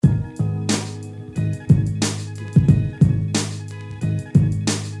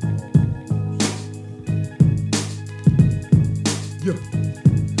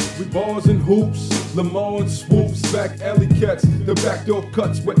Balls and hoops, Lamar and swoops, back alley cats, the backdoor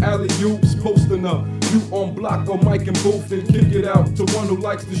cuts with alley oops, posting up. You on block or mic and booth, then kick it out to one who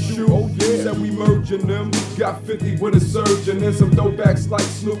likes to shoot. Oh yeah, said we merging them. Got 50 with a surge and then some throwbacks like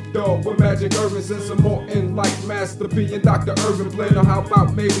Snoop Dogg with Magic Irvin, and some more in like Master P and Dr. Irvin playing. Or how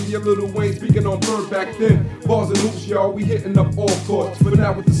about maybe your Lil Wayne speaking on Bird back then? Balls and hoops, y'all, we hitting up all courts. For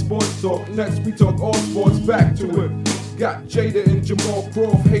now with the sports talk, next we talk all sports. Back to it. Got Jada and Jamal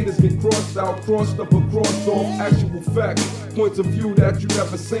Croft, haters get crossed out, crossed up or crossed off. Actual facts, points of view that you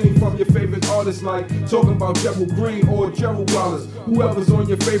never seen from your favorite artists, like talking about Gerald Green or Gerald Wallace. Whoever's on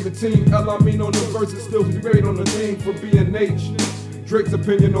your favorite team, El Amin on the verses, still be great on the name for B&H. Drake's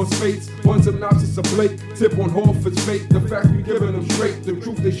opinion on Spates, one synopsis of Blake, tip on Horford's fate. The facts we giving them straight, the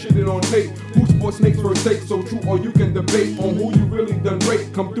truth they shitting on tape. Who sports snakes first take, so true or you can debate on who you really done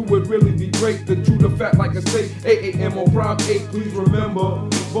rate. Come through it really be great, the true, the fat like a steak. 8 a.m. on Prime 8, please remember,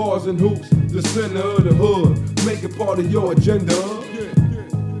 bars and hoops, the center of the hood. Make it part of your agenda.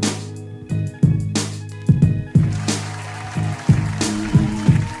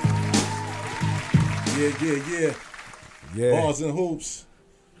 Yeah. Bars and Hoops,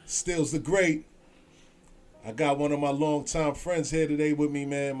 Stills the Great. I got one of my longtime friends here today with me,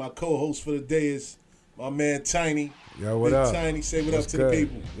 man. My co-host for the day is my man Tiny. Yo, what up? Tiny, say what up to the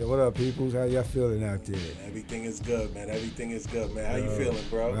people. Yo, what up, peoples? How y'all feeling out there? Everything is good, man. Everything is good, man. How you feeling,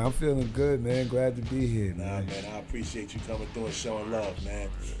 bro? Man, I'm feeling good, man. Glad to be here, man. Man, I appreciate you coming through and showing love, man.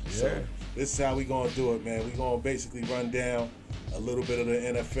 Yeah. So this is how we gonna do it, man. We gonna basically run down a little bit of the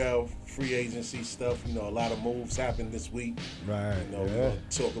NFL free agency stuff. You know, a lot of moves happened this week. Right. You know, we're gonna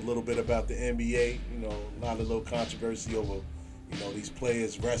talk a little bit about the NBA. You know, a lot of little controversy over, you know, these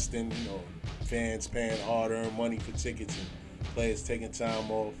players resting. You know, fans paying hard-earned money for tickets and players taking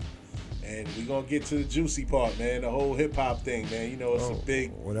time off. And we're going to get to the juicy part, man, the whole hip-hop thing, man. You know, it's a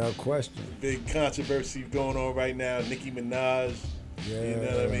big... Without question. Big controversy going on right now. Nicki Minaj, you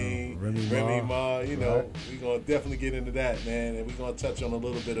know what I mean? Remy Ma, you know. Right. We're going to definitely get into that, man. And we're going to touch on a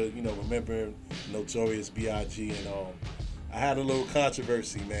little bit of, you know, remembering Notorious B.I.G. and I had a little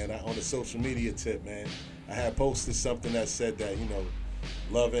controversy, man, on the social media tip, man. I had posted something that said that, you know,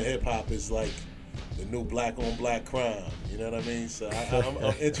 love and hip-hop is like the new black on black crime. You know what I mean? So I'm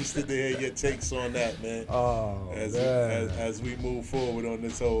interested to hear your takes on that, man. As we move forward on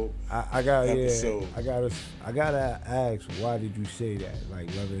this whole episode. I gotta ask, why did you say that? Like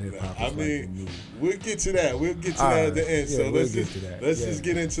love and hip hop. I mean, like we'll get to that. We'll get to that at the end. So let's just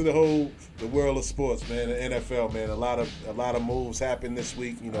get into the world of sports, man. The NFL, man. A lot of moves happened this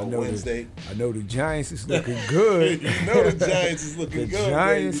week. You know, Wednesday. I know the Giants is looking good. You know the Giants is looking good. The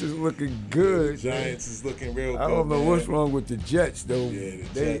Giants is looking good. The Giants is looking real good. I don't know what's wrong with the Jets though. Yeah,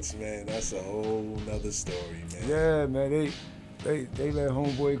 the Jets, man. That's a whole nother story, man. Yeah, man. They let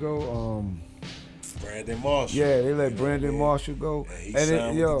homeboy go. Brandon Marshall. Yeah, they let Brandon Marshall go. And he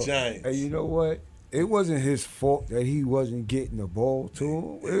signed with the Giants. And you know what? It wasn't his fault that he wasn't getting the ball to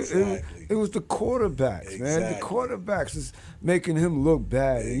him. Exactly. It was the quarterbacks, man. The quarterbacks is making him look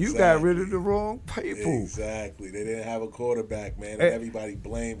bad. And you Exactly. got rid of the wrong people. Exactly. They didn't have a quarterback, man. And everybody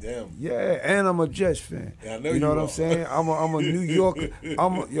blamed him. Yeah, and I'm a Jets fan. Yeah, I know you know what are. I'm saying? I'm a New Yorker.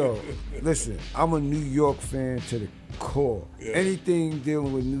 Listen, I'm a New York fan to the core. Yeah. Anything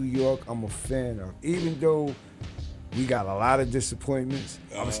dealing with New York, I'm a fan of. Even though we got a lot of disappointments,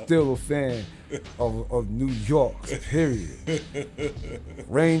 I'm still a fan of New York, period.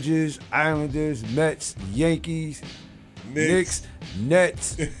 Rangers, Islanders, Mets, Yankees, Knicks,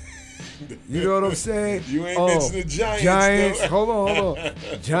 Nets. You know what I'm saying? You ain't mentioning the Giants. Giants, hold on.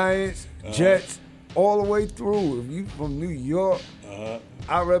 Giants, Jets, all the way through. If you from New York,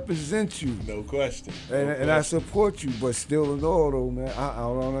 I represent you. No question. And I support you, but still in all though, man, I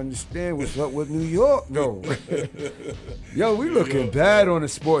don't understand what's up with New York though. Yo, we looking bad on the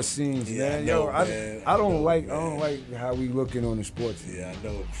sports scenes, man. I don't like how we looking on the sports scene. Yeah, I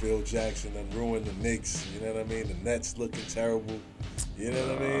know. Phil Jackson done ruined the Knicks. You know what I mean? The Nets looking terrible. You know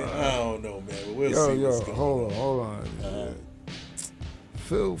what I mean? I don't know, man. But we'll see what's going on. Hold on.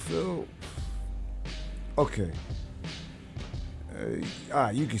 Phil. Okay.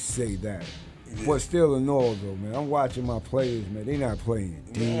 You can say that. Yeah. But still in all though, man, I'm watching my players, man. They not playing.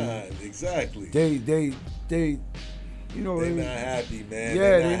 Nah, exactly. They you know, they not happy, man.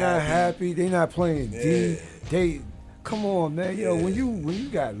 Yeah, they not happy. They not playing D. They come on, man. Yo, when you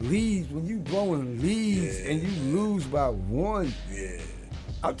got leads, when you blowing leads and you lose by one. Yeah.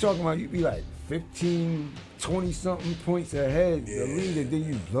 I'm talking about you be like 15, 20 something points ahead the lead, and then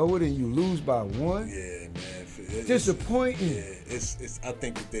you blow it and you lose by one. Yeah, man. Disappointing. It's I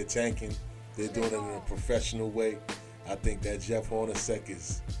think that they're tanking. They're doing it in a professional way. I think that Jeff Hornacek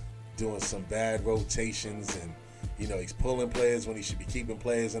is doing some bad rotations, and he's pulling players when he should be keeping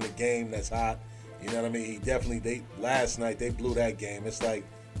players in the game that's hot. You know what I mean? He definitely last night they blew that game. It's like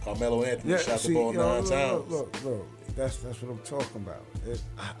Carmelo Anthony shot the ball 9 times. Look, that's what I'm talking about.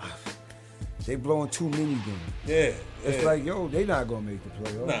 They blowing too many games. Yeah. It's like, they not gonna make the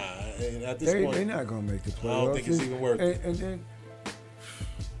playoffs. Nah, at this point they not gonna make the playoffs. I don't think it's even worth it. And then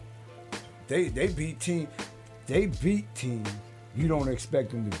they beat teams you don't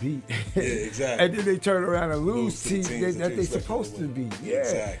expect them to beat. Yeah, exactly. And then they turn around and lose teams that they supposed to beat. Yeah.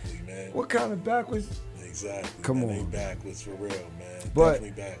 Exactly, man. What kind of backwards? Exactly. Come on. They backwards for real, man.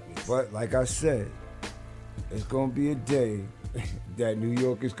 Definitely backwards. But like I said, it's gonna be a day that New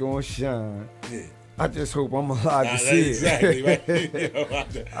York is gonna shine. Yeah. I just hope I'm alive to see exactly, it.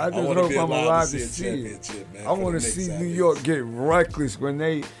 Right. I just hope I'm alive to see it. Man, I want to see New York get reckless when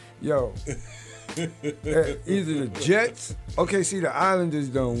they, either the Jets. Okay, see, the Islanders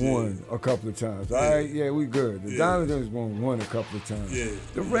done won a couple of times. All right, we good. The Islanders won a couple of times. Yeah.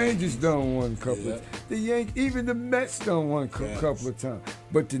 The Rangers done won a couple of times. The Yankees, even the Mets done won a couple of times.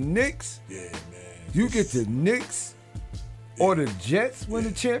 But the Knicks, you get the Knicks or the Jets win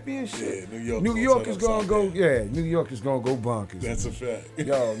the championship. Yeah, New York is gonna go. Yeah, New York is gonna go bonkers. That's a fact.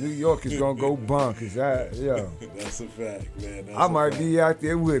 New York is gonna go bonkers. That's a fact, man. I might be out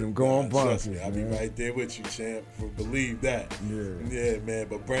there with them going bonkers. I'll be right there with you, champ. Believe that. Yeah, man.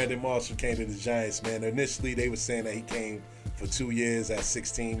 But Brandon Marshall came to the Giants, man. Initially, they were saying that he came for 2 years at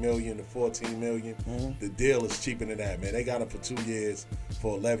 $16 million to $14 million. Mm-hmm. The deal is cheaper than that, man. They got him for 2 years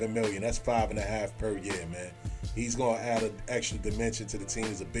for $11 million. That's $5.5 per year, man. He's going to add an extra dimension to the team.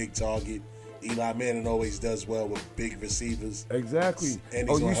 He's a big target. Eli Manning always does well with big receivers. Exactly. And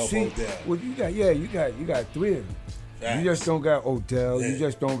he's going to help Odell. Well, you got 3 of them. Facts. You just don't got Odell. You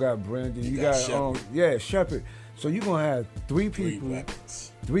just don't got Brandon. You got Shepard. So you're going to have 3 people,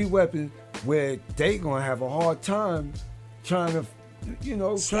 3 weapons where they going to have a hard time trying to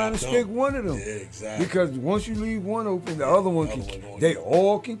stick one of them. Yeah, exactly. Because once you leave one open, the other one they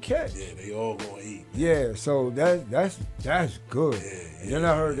all can catch. Yeah, they all gonna eat. Yeah, so that's good. Yeah, and then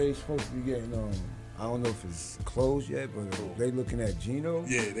I heard they supposed to be getting I don't know if it's closed yet, but they looking at Geno.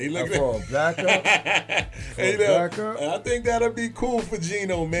 Yeah, they looking for a backup. I think that'll be cool for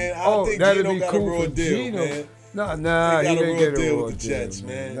Geno, man. I think Geno got cool a raw deal, man. Nah, he got a raw deal with the Jets,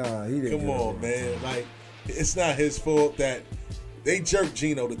 man. Nah, he didn't. Come on, man. Like, it's not his fault that they jerked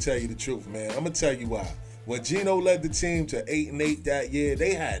Geno, to tell you the truth, man. I'm going to tell you why. When Geno led the team to 8-8 that year,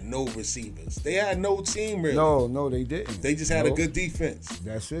 they had no receivers. They had no team, really. No, they didn't. They just had a good defense.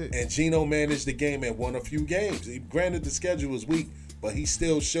 That's it. And Geno managed the game and won a few games. Granted, the schedule was weak, but he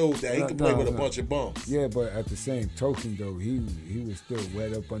still showed that he could play with a bunch of bums. Yeah, but at the same token, though, he was still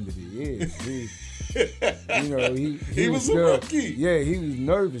wet up under the ears. He was still, a rookie. Yeah, he was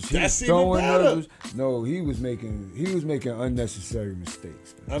nervous. He was throwing nervous. No, he was making unnecessary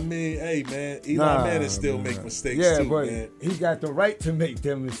mistakes. Man. I mean, hey, man, Eli Manning still make mistakes too, but man. He got the right to make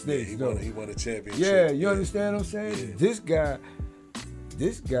them mistakes. Yeah, he won a championship. Yeah, you understand what I'm saying? Yeah.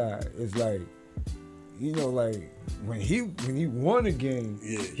 This guy is like, when he won a game,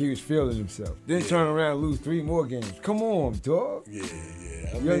 he was feeling himself. Then turn around and lose 3 more games. Come on, dog. Yeah.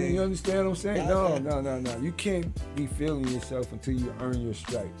 You understand what I'm saying? No. You can't be feeling yourself until you earn your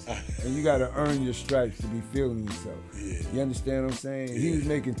stripes. And you got to earn your stripes to be feeling yourself. Yeah. You understand what I'm saying? Yeah. He was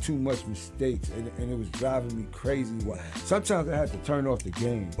making too much mistakes, and it was driving me crazy. Sometimes I had to turn off the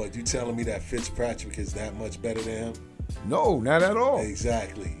game. But you telling me that Fitzpatrick is that much better than him? No, not at all.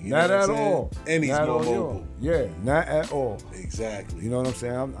 Exactly. Not at all. And he's more mobile. Yeah, not at all. Exactly. You know what I'm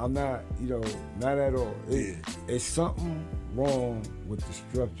saying? I'm not, not at all. It's something wrong with the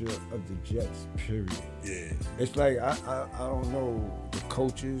structure of the Jets, period. Yeah. It's like, I don't know the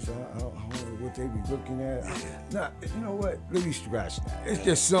coaches. I don't know what they be looking at. You know what? Let me scratch that. It's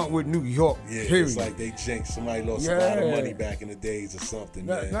just something with New York, period. It's like they jinxed. Somebody lost a lot of money back in the days or something,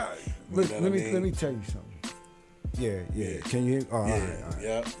 man. Let me tell you something. Yeah. Can you hear? All right.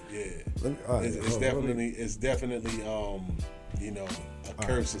 Yeah. It's definitely a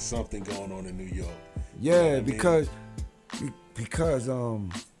curse or something going on in New York. Yeah, because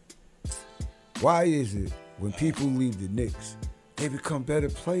why is it when people leave the Knicks, they become better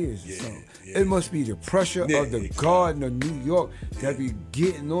players or something? It must be the pressure of the Garden of New York that be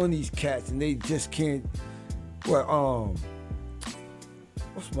getting on these cats, and they just can't. Well,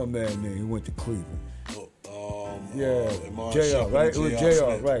 what's my man name? He went to Cleveland. JR, right? It was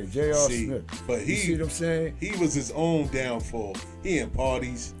JR, right? JR Smith. But you see what I'm saying? He was his own downfall. He in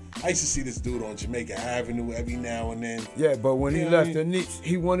parties. I used to see this dude on Jamaica Avenue every now and then. Yeah, but when he left the Knicks,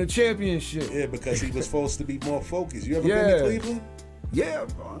 he won a championship. Yeah, because he was supposed to be more focused. You ever been to Cleveland? Yeah,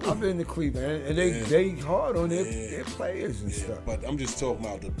 I've been to Cleveland, and they hard on their players and stuff. But I'm just talking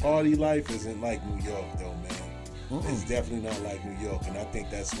about the party life isn't like New York, though, man. It's definitely not like New York, and I think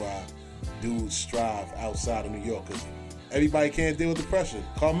that's why dudes strive outside of New York, because everybody can't deal with the pressure.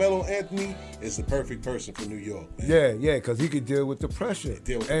 Carmelo Anthony is the perfect person for New York, man. Yeah, because he could deal with the pressure.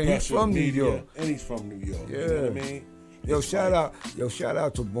 He's from New York. And he's from New York. Yeah. You know what I mean? Shout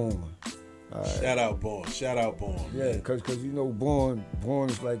out to Bourne. Shout out Bourne. Yeah, because Bourne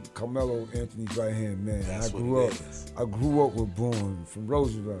is like Carmelo Anthony's right hand man. That's I grew up with Bourne from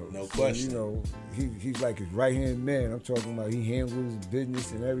Roosevelt. No question. So, he's like his right hand man. I'm talking about he handles his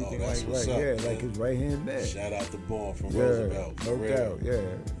business and everything like his right hand man. Shout out to Bourne from Roosevelt. No doubt. Yeah.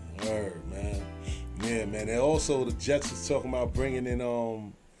 Word, man. Yeah, man. And also the Jets is talking about bringing in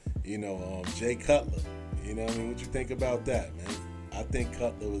Jay Cutler. You know what I mean? What you think about that, man? I think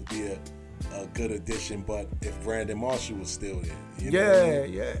Cutler would be a good addition, but if Brandon Marshall was still there, you know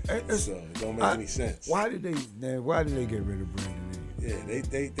so it don't make any sense. Why did they get rid of Brandon? Yeah,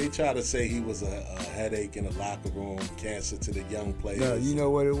 they try to say he was a headache in the locker room, cancer to the young players. No, you know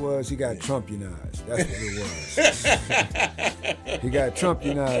what it was? He got Trumpionized. That's what it was. He got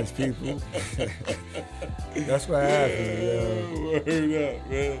Trumpionized, people. That's what happened, yo. Word up,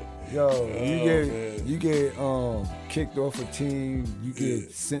 man. Yo, you get kicked off a team, you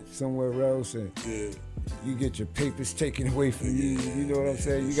get sent somewhere else, and you get your papers taken away from you. You know what I'm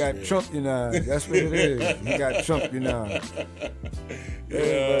saying? You got Trumpionized. That's what it is. You got Trumpionized.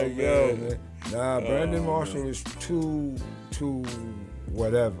 Man. Nah, Brandon Marshall is too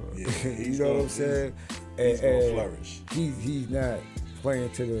whatever. You know what I'm saying? He's gonna flourish. He's not playing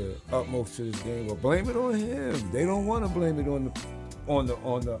to the utmost to this game. But blame it on him. They don't want to blame it on the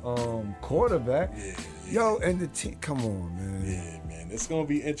quarterback. Yo, and the team, come on, man. Yeah, man. It's going to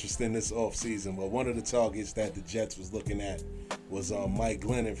be interesting this offseason. But one of the targets that the Jets was looking at was Mike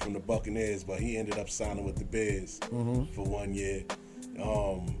Glennon from the Buccaneers, but he ended up signing with the Bears for 1 year.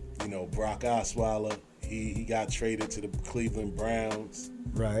 Brock Osweiler, he got traded to the Cleveland Browns.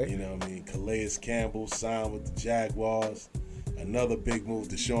 Right. You know what I mean? Calais Campbell signed with the Jaguars. Another big move,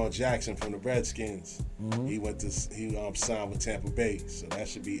 Deshaun Jackson from the Redskins. He signed with Tampa Bay, so that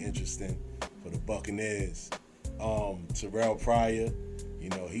should be interesting for the Buccaneers. Terrell Pryor,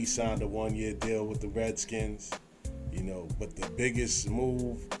 he signed a 1-year deal with the Redskins. But the biggest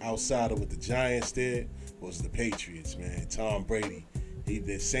move outside of what the Giants did was the Patriots, man. Tom Brady.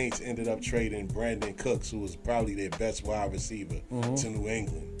 The Saints ended up trading Brandon Cooks, who was probably their best wide receiver, to New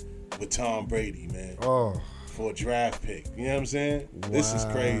England with Tom Brady, man. For a draft pick. You know what I'm saying? Wow. This is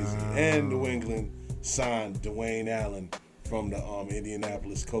crazy. And New England signed Dwayne Allen from the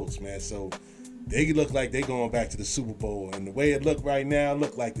Indianapolis Colts, man. So they look like they're going back to the Super Bowl. And the way it look right now,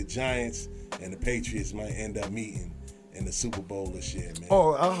 look like the Giants and the Patriots might end up meeting in the Super Bowl this year, man.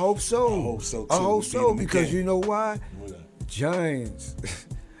 Oh, I hope so. I hope so, too. I hope so, because you know why? Giants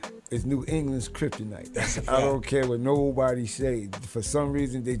is New England's kryptonite. I don't care what nobody say. For some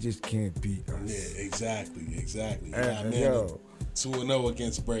reason, they just can't beat us. Yeah, exactly. And, 2-0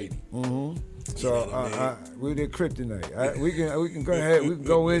 against Brady. So we're the kryptonite. We can go ahead. We can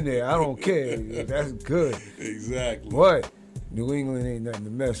go in there. I don't care. That's good. Exactly. But New England ain't nothing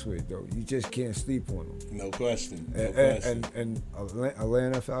to mess with, though. You just can't sleep on them. No question. And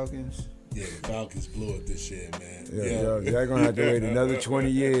Atlanta Falcons. Yeah, the Falcons blew it this year, man. Y'all gonna have to wait another 20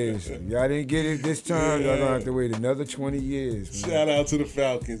 years. Y'all didn't get it this time. Y'all gonna have to wait another 20 years. Man. Shout out to the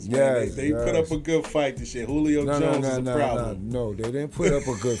Falcons, man. Yes, they put up a good fight this year. Julio Jones is a problem. No, they didn't put up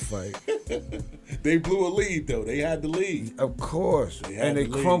a good fight. They blew a lead, though. They had the lead. Of course. They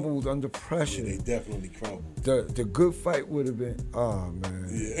crumbled under pressure. Yeah, they definitely crumbled. The good fight would have been, man.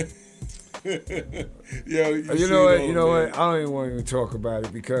 Yeah. You know what? I don't even want to talk about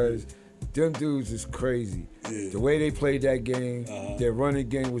it because them dudes is crazy. Yeah. The way they played that game, their running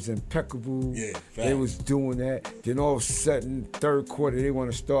game was impeccable. Yeah, they was doing that. Then all of a sudden, third quarter, they want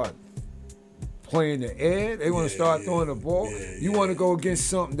to start playing the air. They want to start throwing the ball. You want to go against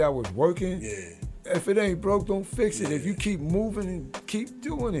something that was working. Yeah. If it ain't broke, don't fix it. If you keep moving and keep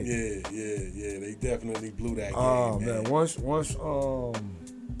doing it. Yeah. They definitely blew that game. Oh, man. Once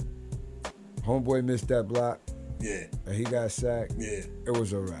homeboy missed that block. Yeah. And he got sacked. Yeah. It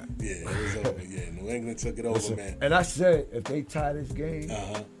was a wrap. Yeah, it was over. Yeah, New England took it over, man. And I said, if they tie this game,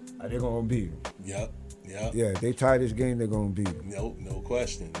 they're going to beat them. Yep. Yeah, if they tie this game, they're going to beat them. No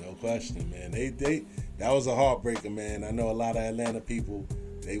question, man. That was a heartbreaker, man. I know a lot of Atlanta people,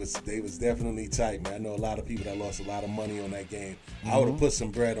 they was definitely tight, man. I know a lot of people that lost a lot of money on that game. I would have put some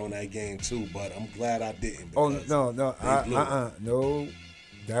bread on that game, too, but I'm glad I didn't. Oh, no.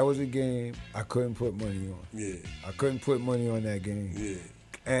 That was a game I couldn't put money on. Yeah. I couldn't put money on that game. Yeah.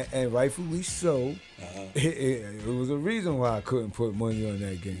 And rightfully so. It was a reason why I couldn't put money on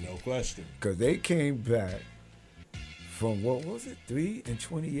that game. No question. Because they came back from, what was it, 3 and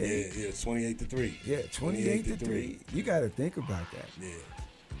 28? Yeah, 28-3. Yeah, 28-3. You got to think about that. Yeah.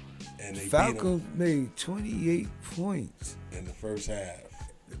 And they Falcons made 28 points in the first half.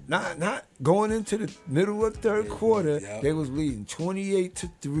 Not going into the middle of third quarter, yep. They was leading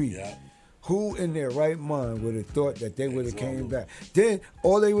 28-3. Yep. Who in their right mind would have thought that they would have came back? Then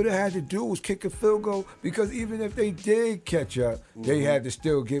all they would have had to do was kick a field goal, because even if they did catch up, they had to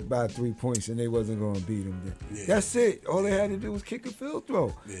still get by 3 points, and they wasn't going to beat them then. Yeah. That's it. All they had to do was kick a field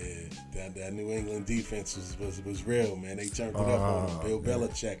throw. Yeah, that New England defense was real, man. They turned it up on Bill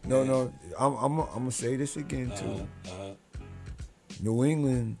Belichick, man. No, I'm going to say this again, too. New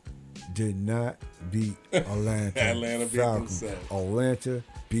England did not beat Atlanta. Atlanta beat themselves. Atlanta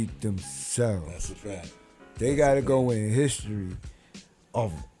beat themselves. That's a fact. They got to go in history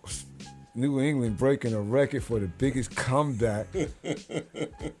of New England breaking a record for the biggest comeback,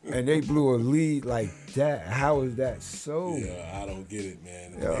 and they blew a lead like that. How is that so? Yeah, I don't get it,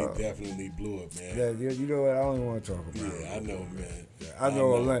 man. They definitely blew it, man. Yeah, you know what? I don't even want to talk about it. Yeah, I know, man. I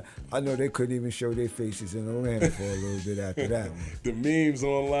know Atlanta. I know they couldn't even show their faces in Atlanta for a little bit after that one. The memes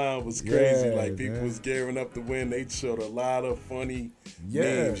online was crazy. Yeah, like, people was gearing up to win. They showed a lot of funny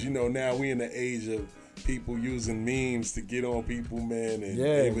memes. You know, now we in the age of people using memes to get on people, man, and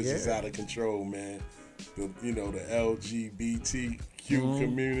it was just out of control, man. The LGBTQ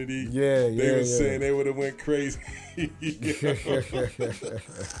community, they were saying they would have went crazy.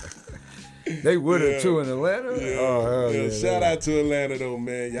 They would have too in Atlanta. Yeah. Oh, hell Shout out to Atlanta though,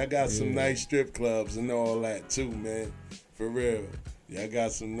 man. Y'all got some nice strip clubs and all that too, man. For real. Y'all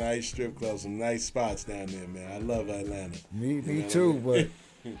got some nice strip clubs, some nice spots down there, man. I love Atlanta. Me too, but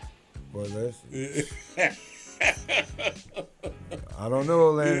listen. I don't know,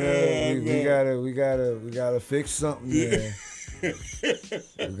 Atlanta. We gotta fix something there.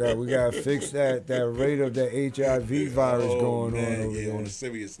 we gotta fix that rate of that HIV virus going on over there. On a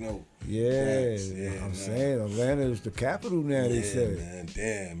serious note. I'm saying Atlanta is the capital now. They say. Man,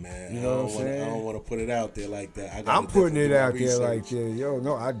 damn, man. You know what I'm saying? I don't want to put it out there like that. I'm putting it out there like that. Yo,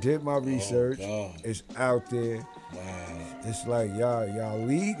 no, I did my research. God. It's out there. Wow. It's like y'all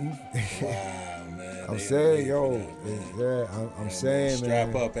leading. Wow, man. I'm saying, I'm saying,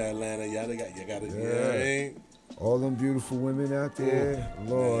 strap up, Atlanta. Y'all got it. All them beautiful women out there.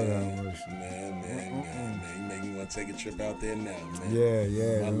 Lord have mercy. Man. You make me want to take a trip out there now, man.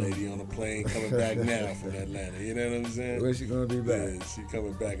 Yeah. My lady on a plane coming back now from Atlanta. You know what I'm saying? Where's she going to be back? Yeah, she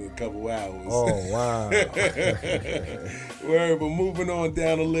coming back in a couple hours. Oh, wow. Word, but moving on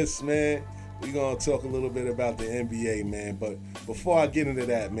down the list, man. We're going to talk a little bit about the NBA, man. But before I get into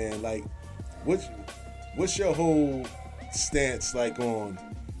that, man, like, what's your whole stance, like, on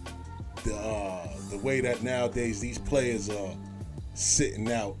the way that nowadays these players are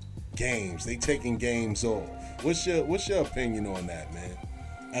sitting out games? They taking games off. What's your opinion on that, man?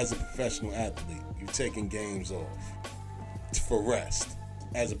 As a professional athlete, you taking games off for rest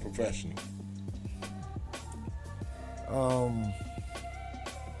as a professional.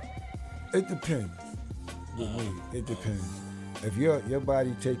 It depends. It depends. If your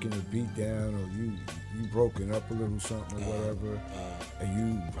body taking a beat down, or you broken up a little something or whatever, and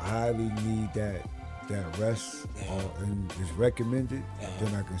you highly need that rest and is recommended,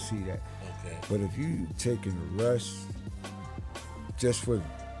 then I can see that. Okay. But if you taking a rest just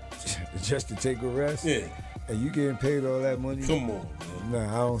to take a rest, and you getting paid all that money, come on, man.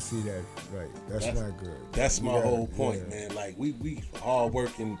 Nah, I don't see that right. That's not good. That's my whole point, man. Like, we hard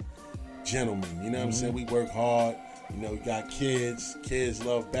working gentlemen, you know what I'm saying? We work hard. You know, you got kids. Kids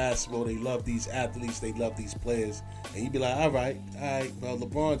love basketball. They love these athletes. They love these players. And you be like, all right. Well,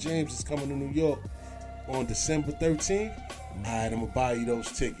 LeBron James is coming to New York on December 13th. All right, I'm going to buy you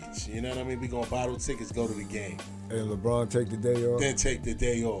those tickets. You know what I mean? We going to buy those tickets, go to the game. And LeBron take the day off? Then take the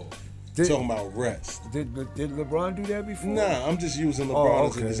day off. Talking about rest. Did LeBron do that before? Nah, I'm just using LeBron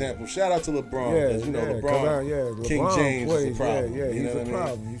as an example. Shout out to LeBron. Because, you know, LeBron, King James plays, is a problem. Yeah, you know he's what a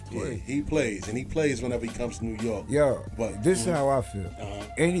problem. He plays, and he plays whenever he comes to New York. Yeah, but this is how I feel.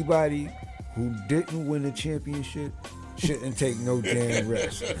 Anybody who didn't win a championship shouldn't take no damn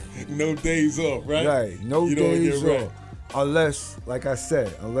rest. No days off, right? Right, no days off. Unless, like I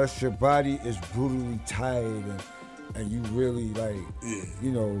said, unless your body is brutally tired and you really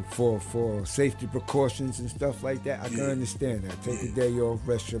you know, for safety precautions and stuff like that, I can understand that. Take a day off,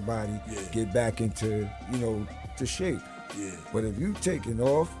 rest your body, get back into, you know, to shape. Yeah. But if you taking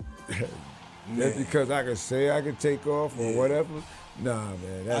off, that's because I can say I can take off or whatever. Nah,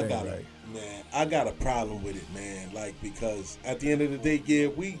 man, that ain't right. Man, I got a problem with it, man. Like, because at the end of the day, yeah,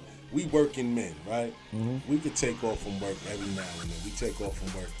 we working men, right? Mm-hmm. We could take off from work every now and then. We take off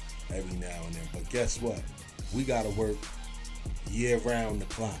from work every now and then. But guess what? We got to work year round the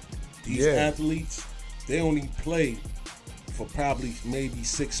clock. These athletes, they only play for probably maybe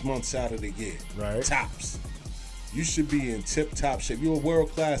 6 months out of the year. Right. Tops. You should be in tip-top shape. You're a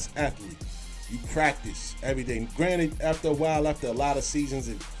world-class athlete. You practice every day. Granted, after a while, after a lot of seasons,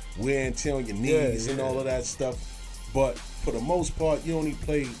 it wear and tear on your knees and all of that stuff. But for the most part, you only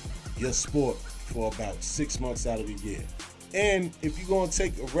play your sport for about 6 months out of the year. And if you're going to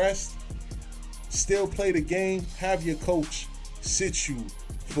take a rest, still play the game, have your coach sit you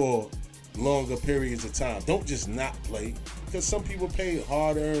for longer periods of time. Don't just not play, because some people pay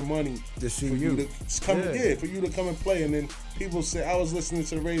hard-earned money to see for you to come, for you to come and play. And then people say, I was listening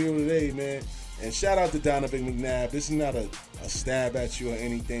to the radio today, man, and shout out to Donovan McNabb. This is not a stab at you or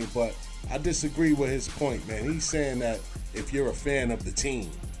anything, but I disagree with his point, man. He's saying that if you're a fan of the team,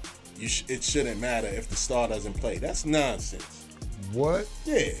 it shouldn't matter if the star doesn't play. That's nonsense. What?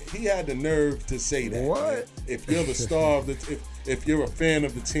 Yeah, he had the nerve to say that. What? Man. If you're the star of the, if you're a fan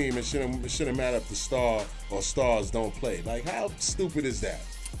of the team, it shouldn't matter if the star or stars don't play. Like, how stupid is that?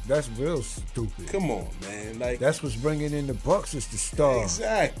 That's real stupid. Come on, man. Like, that's what's bringing in the Bucks is the star.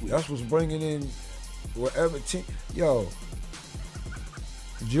 Exactly. That's what's bringing in whatever team. Yo,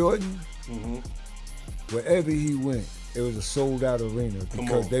 Jordan. Mm-hmm. Wherever he went, it was a sold-out arena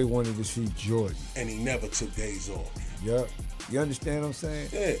because they wanted to see Jordan. And he never took days off. Yep. You understand what I'm saying?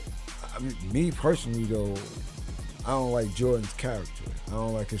 Yeah. I mean, me personally, though, I don't like Jordan's character. I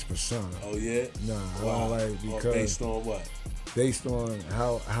don't like his persona. Oh, yeah? Nah, I don't like because... based on what? Based on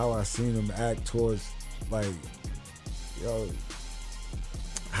how I seen him act towards, like,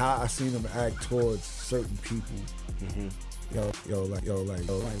 how I seen him act towards certain people. Mm-hmm.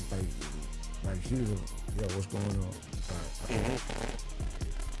 Like he was what's going on?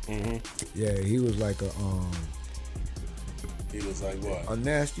 Mm-hmm. Mm-hmm. Yeah, he was like he was like what? A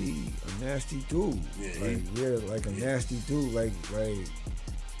nasty dude. Yeah, like a nasty dude. Like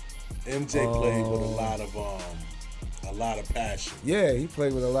MJ played with a lot of passion. Yeah, he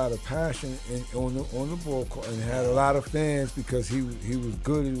played with a lot of passion on the ball court and had a lot of fans because he was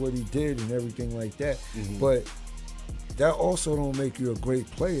good at what he did and everything like that. Mm-hmm. But that also don't make you a great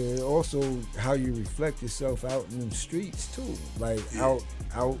player. It also how you reflect yourself out in the streets too, like out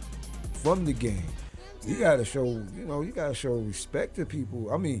from the game. You gotta show respect to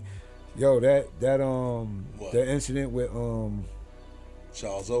people. I mean, that the incident with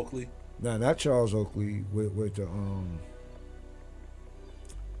Charles Oakley. No, not Charles Oakley. With the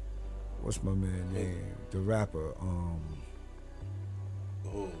what's my man name? The rapper.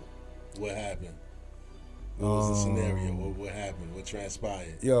 What happened? What was the scenario? What happened? What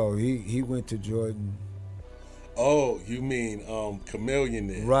transpired? He went to Jordan. Oh, you mean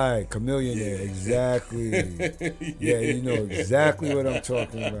Chameleonaire? Right, Chameleonaire, exactly. Yeah, you know exactly what I'm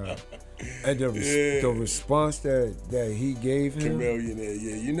talking about. And the response that he gave him. Chameleonaire,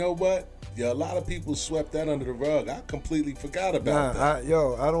 yeah. You know what? Yeah, a lot of people swept that under the rug. I completely forgot about that.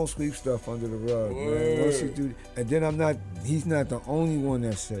 I don't sweep stuff under the rug, man. Once you do, and then he's not the only one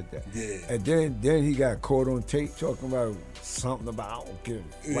that said that. Yeah. And then he got caught on tape talking about something about, I don't give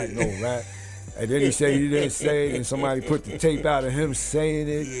like no rap. And then he said he didn't say it, and somebody put the tape out of him saying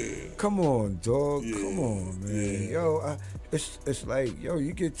it. Yeah. Come on, dog. Yeah. Come on, man. Yeah. It's like,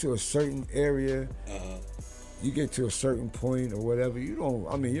 you get to a certain area, you get to a certain point or whatever. You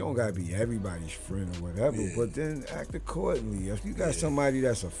don't gotta be everybody's friend or whatever, but then act accordingly. If you got somebody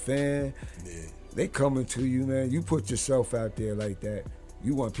that's a fan, they coming to you, man. You put yourself out there like that.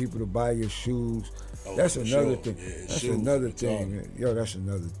 You want people to buy your shoes. That's another thing. Yeah, that's another thing, man. That's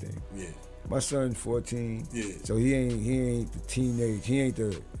another thing. Yeah. My son's 14, so he ain't the teenage. He ain't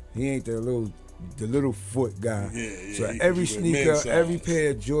the little foot guy. So every sneaker, every pair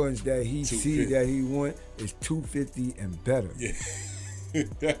of Jordans that he see that he want is $250 and better. Yeah,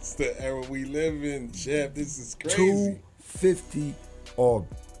 that's the era we live in, Jeff. This is crazy. $250 or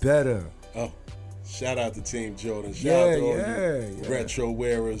better. Oh, shout out to Team Jordan. Shout out to all you retro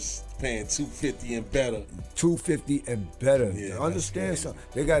wearers paying $250 and better. $250 and better. Yeah, understand something?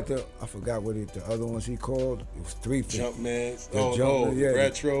 They got I forgot what the other ones he called. It was $350. Jumpmans. The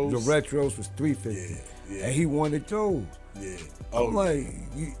retros. The retros was $350. Yeah. And he wanted those. Yeah. I'm like,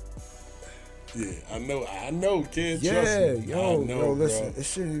 I know, kid. Yeah, trust me. Listen, it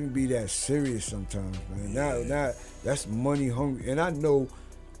shouldn't even be that serious sometimes, man. Now that's money hungry, and I know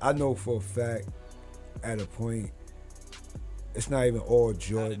for a fact, at a point, it's not even all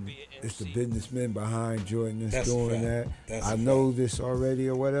Jordan. It's the businessmen behind Jordan that's doing that. I know this already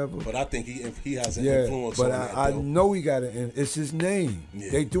or whatever. But I think he has an influence on that. But I know he got it. It's his name.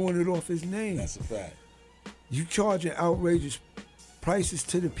 Yeah. They doing it off his name. That's a fact. You charging outrageous prices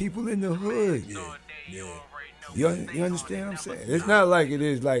to the people in the hood. Yeah. You understand what I'm saying? It's not like it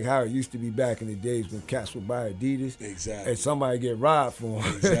is like how it used to be back in the days when cats would buy Adidas. Exactly. And somebody get robbed for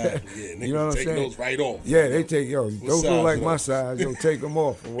them. Exactly. Yeah, you know what I'm saying? Those right off. Yeah, they take, those look like my size, take them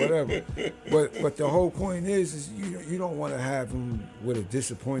off or whatever. But the whole point is you don't want to have them with a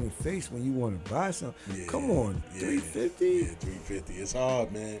disappointed face when you want to buy something. Yeah, come on, $350? Yeah, $350. It's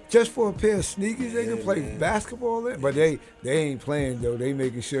hard, man. Just for a pair of sneakers, they can play basketball in. But they ain't playing, though. They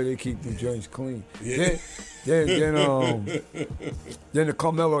making sure they keep the joints clean. Yeah. Then the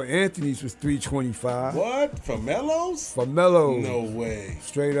Carmelo Anthony's was $325. What? For Melos? For Melos. No way.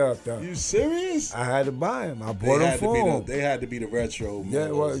 Straight up, though. You serious? I had to buy them. I bought them for them. They had to be the retro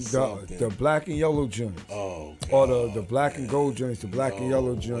Melos. Yeah, well, the black and yellow joints. Oh, God. Or the black and gold joints, the black and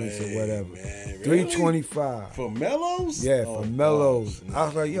yellow joints or whatever. Man, really? $325. For Melos? Yeah, for Melos. I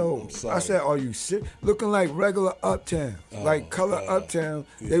was like, I said, are you sick? Looking like regular Uptown, like color Uptown.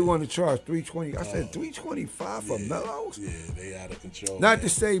 They want to charge $320. I said, $325 for Melos? Yeah, they out of control. Not to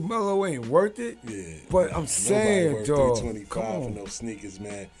say Melo ain't worth it, but I'm saying, dog, $325 for no sneakers,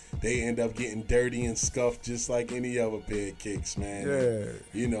 man. They end up getting dirty and scuffed just like any other pair of kicks, man. Yeah.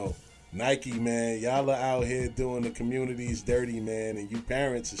 You know, Nike, man, y'all are out here doing the communities dirty, man, and you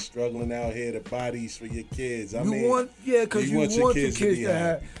parents are struggling out here to buy these for your kids. Because you want the kids to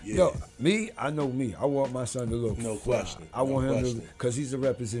have. Yeah. Yo, I know me. I want my son to look. No question. I want him to, because he's a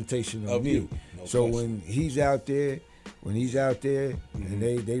representation of me. So when he's out there, and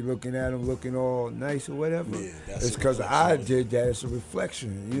they looking at him looking all nice or whatever, it's because I did that. It's a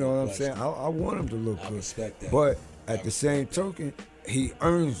reflection. You know what I'm saying? I want him to look good. I respect that. But at the same token, he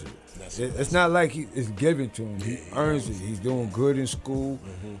earns it. It's not like it's given to him. He earns it. He's doing good in school.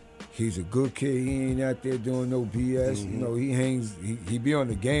 Mm-hmm. He's a good kid. He ain't out there doing no BS. Mm-hmm. You know, he hangs. He be on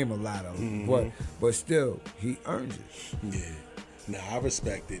the game a lot of it. Mm-hmm. But still, he earns it. Yeah. Nah, I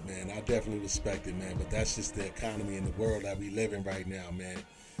respect it, man. I definitely respect it, man. But that's just the economy in the world that we live in right now, man.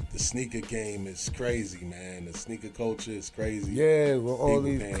 The sneaker game is crazy, man. The sneaker culture is crazy. Yeah, well, all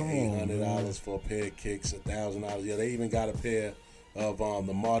people these paying $800 for a pair of kicks, $1,000. Yeah, they even got a pair of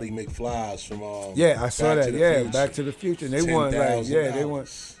the Marty McFlys from I saw that. Yeah, Back to the Future. And they want they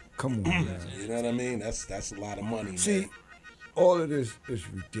want. Come on, man. You know what I mean? That's a lot of money. See, man. all of this is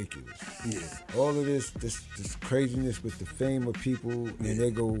ridiculous. Yeah. All of this craziness with the fame of people and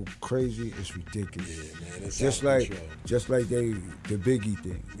they go crazy. It's ridiculous. Yeah, man. It's just like the Biggie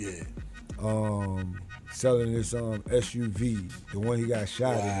thing. Yeah. Selling this SUV, the one he got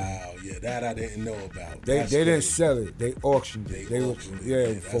shot in. Wow, yeah, that I didn't know about. They didn't sell it. They auctioned it. They auctioned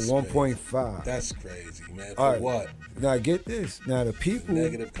it. For 1.5. That's crazy, man. For what? Now get this. Now the people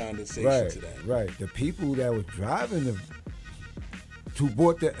negative condensation to that. Right. The people that were driving who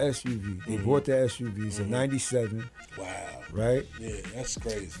bought the SUV. They bought the SUV. It's a 97. Wow. Right? Yeah, that's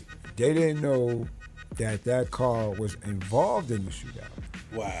crazy. They didn't know that car was involved in the shootout.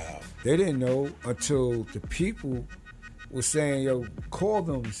 Wow. They didn't know until the people were saying, call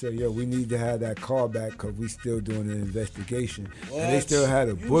them and say, we need to have that car back because we still doing an investigation. What? And they still had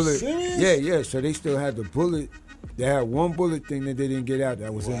a bullet. Serious? Yeah. So they still had the bullet. They had one bullet thing that they didn't get out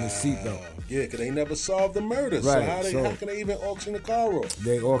that was in the seatbelt. Yeah, because they never solved the murder. Right. So how can they even auction the car off?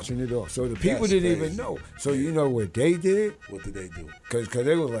 They auctioned it off. So the people didn't even know. So you know what they did? What did they do? Because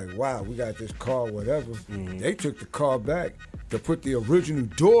they was like, wow, we got this car, whatever. Mm-hmm. They took the car back to put the original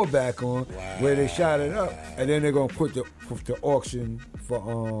door back on where they shot it up. And then they're going to put the auction for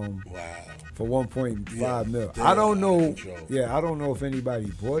 1.5 mil. I don't know. Yeah, I don't know if anybody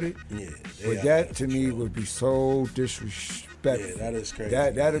bought it. Yeah, but that to me would be so disrespectful. Yeah, that is crazy.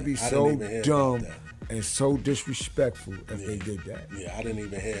 That'd be so dumb and so disrespectful if they did that. Yeah, I didn't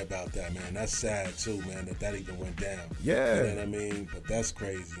even hear about that, man. That's sad too, man, that even went down. Yeah. You know what I mean? But that's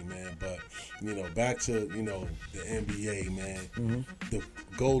crazy, man. But, back to, the NBA, man. Mm-hmm. The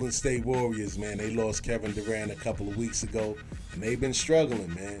Golden State Warriors, man, they lost Kevin Durant a couple of weeks ago, and they've been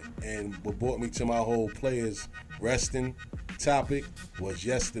struggling, man. And what brought me to my whole players resting topic was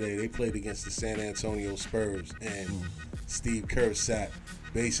yesterday they played against the San Antonio Spurs, and Steve Kerr sat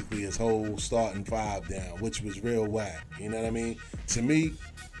basically his whole starting five down, which was real whack. You know what I mean? To me,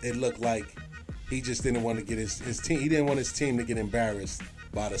 it looked like he just didn't want to get his team. He didn't want his team to get embarrassed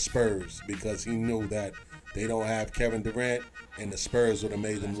by the Spurs because he knew that they don't have Kevin Durant, and the Spurs would have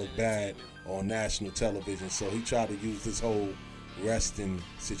made them look bad on national television. So he tried to use this whole resting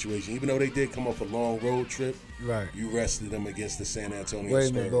situation. Even though they did come off a long road trip, right? You rested them against the San Antonio Wait Spurs.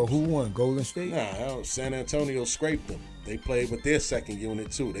 a minute, but who won? Golden State? Nah, San Antonio scraped them. They played with their second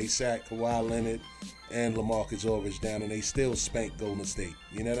unit too. They sat Kawhi Leonard and LaMarcus Aldridge down, and they still spanked Golden State.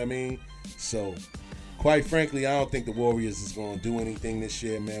 You know what I mean? So, quite frankly, I don't think the Warriors is going to do anything this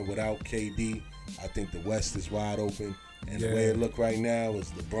year, man, without KD. I think the West is wide open. And the way it look right now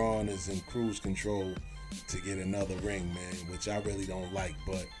is LeBron is in cruise control to get another ring, man, which I really don't like,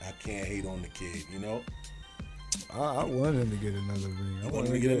 but I can't hate on the kid, you know? I want him to get another ring. You want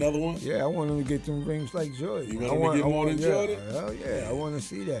him to get another one? Yeah, I want him to get them rings like Jordan. You want him to get more than Jordan? Hell yeah, I want to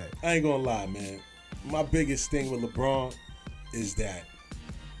see that. I ain't gonna lie, man. My biggest thing with LeBron is that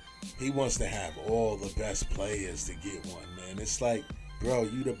he wants to have all the best players to get one, man. It's like, bro,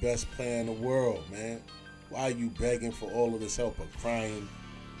 you the best player in the world, man. Why are you begging for all of this help or crying?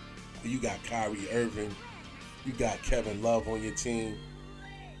 You got Kyrie Irving. You got Kevin Love on your team.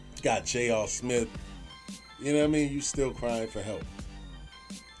 You got J.R. Smith. You know what I mean? You still crying for help.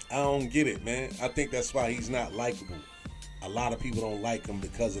 I don't get it, man. I think that's why he's not likable. A lot of people don't like him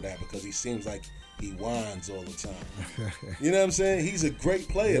because of that, because he seems like he whines all the time. You know what I'm saying? He's a great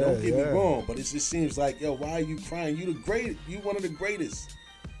player, don't get me wrong, but it just seems like, yo, why are you crying? You the great. You one of the greatest.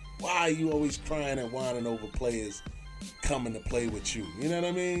 Why are you always crying and whining over players coming to play with you? You know what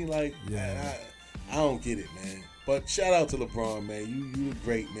I mean? Like, I don't get it, man. But shout out to LeBron, man. You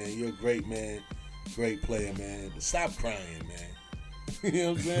great, man. You're a great man, great player, man. But stop crying, man. You know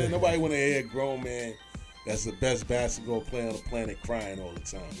what I'm saying? Nobody want to hear a grown man that's the best basketball player on the planet crying all the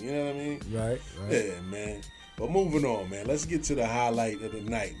time. You know what I mean? Right. Yeah, man. But moving on, man. Let's get to the highlight of the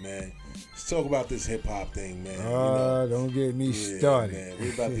night, man. Let's talk about this hip hop thing, man. Don't get me started. Man.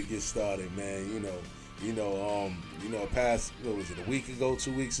 We're about to get started, man. Past, what was it, a week ago,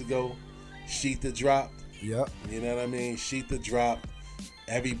 2 weeks ago, Sheetha dropped. Yep. You know what I mean? Sheetha dropped.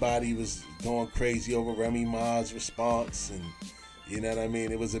 Everybody was going crazy over Remy Ma's response, and you know what I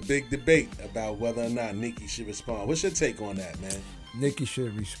mean? It was a big debate about whether or not Nicki should respond. What's your take on that, man? Nicki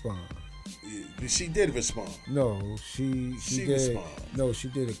should respond. She did respond. No, she did. Respond. No, she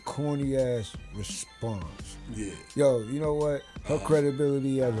did a corny ass response. Yeah. Yo, you know what? Her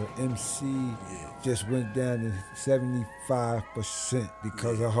credibility as an MC just went down to 75%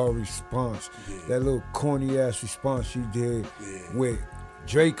 because of her response. Yeah. That little corny ass response she did with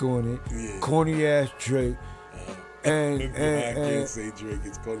Drake on it. Yeah. Corny ass Drake. And I can't say Drake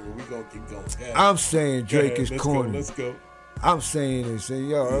is corny, but we gonna keep going. I'm saying Drake is corny. Let's go. I'm saying it. Say,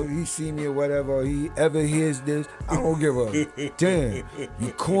 yo, he see me or whatever, or he ever hears this, I don't give a damn.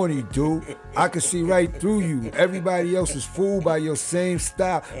 You corny, dude. I can see right through you. Everybody else is fooled by your same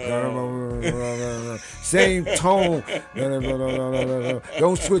style. Same tone.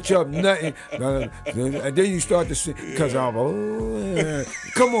 Don't switch up nothing. And then you start to sing, because I'm,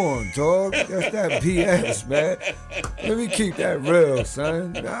 come on, dog. That's that BS, man. Let me keep that real,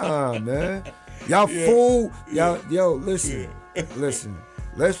 son. Nah, man. Y'all fool. Yo, listen.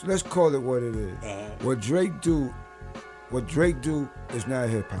 Let's call it what it is. What Drake do is not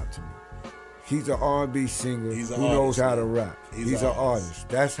hip hop to me. He's an R&B singer who knows how to rap. He's an artist.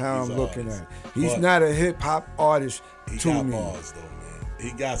 That's how I'm looking at it. He's not a hip hop artist to me. He got bars though, man.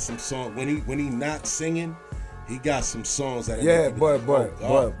 He got some songs when he not singing. He got some songs that but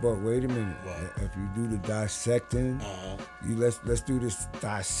wait a minute. What? If you do the dissecting, let's do this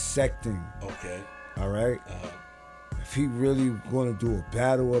dissecting. Okay. All right. If he really going to do a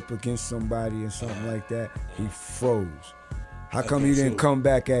battle up against somebody or something like that, he froze. How come he didn't come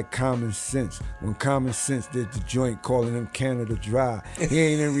back at Common Sense when Common Sense did the joint calling him Canada Dry? He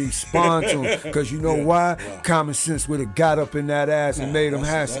ain't in response to him because you know why? Common Sense would have got up in that ass and made him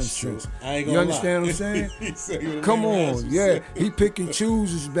have some sense. You understand what I'm saying? Come on, he pick and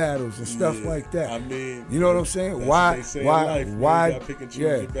choose his battles and stuff like that. I mean, you know what I'm saying? Why? Pick and choose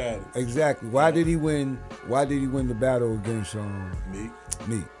your battles. Exactly. Why did he win? Why did he win the battle against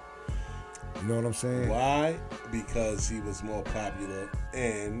me? You know what I'm saying? Why? Because he was more popular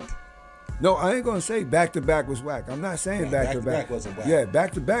and... No, I ain't going to say back-to-back was whack. I'm not saying back-to-back. Back-to-back wasn't whack. Yeah,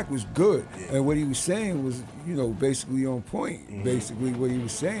 back-to-back was good. Yeah. And what he was saying was, basically on point. Mm-hmm. Basically what he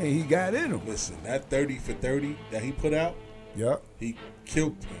was saying, he got in him. Listen, that 30 for 30 that he put out, he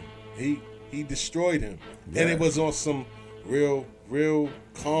killed him. He destroyed him. Yeah. And it was on some real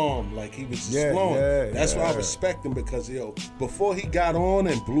calm, like he was just flowing. That's why I respect him, because before he got on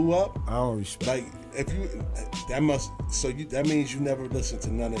and blew up, I don't respect. Like that means you never listened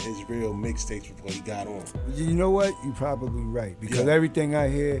to none of his real mixtapes before he got on. You know what? You're probably right, because everything I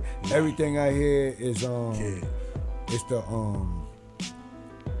hear is it's the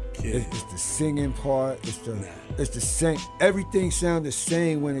It's the singing part. It's the same. Everything sounds the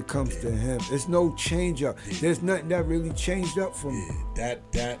same when it comes to him. There's no change up. There's nothing that really changed up from him.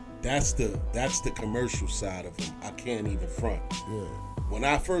 That's the commercial side of him. I can't even front. Yeah. When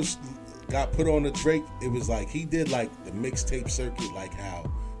I first got put on the Drake, it was like he did like the mixtape circuit, like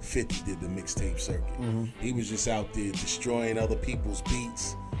how 50 did the mixtape circuit. Mm-hmm. He was just out there destroying other people's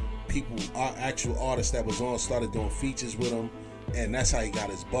beats. Actual artists that was on started doing features with him, and that's how he got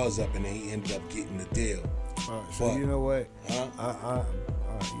his buzz up, and then he ended up getting the deal. So you know what?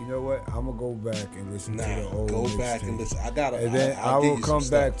 You know what? I'm gonna go back and listen to the old. Go back and listen. And then I will come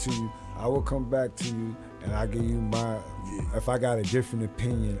back to you. I will come back to you, and I'll give you my if I got a different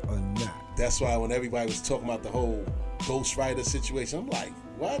opinion or not. That's why when everybody was talking about the whole Ghostwriter situation, I'm like,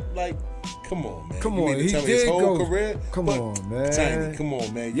 what? Like, come on, man. Come you on, mean to he tell me did his whole go. career? Come on, man. Tiny, come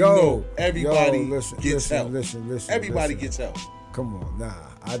on, man. You know everybody gets help. Listen. Everybody gets help. Come on, nah,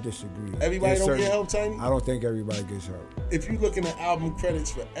 I disagree. Everybody don't get help, Tiny? I don't think everybody gets help. If you looking at album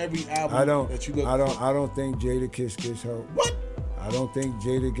credits for every album that you look I don't think Jadakiss gets help. What? I don't think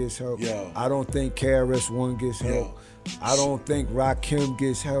Jada gets help. Yo. I don't think KRS-One gets help. I don't think Rakim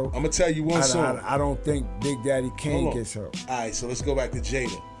gets help. I'm gonna tell you one song. I don't think Big Daddy Kane gets help. All right, so let's go back to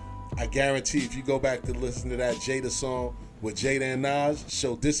Jada. I guarantee if you go back to listen to that Jada song with Jada and Nas,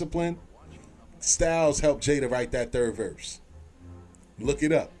 Show Discipline, Styles helped Jada write that third verse. Look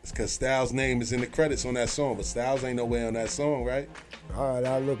it up. It's because Styles' name is in the credits on that song, but Styles ain't nowhere on that song, right? All right,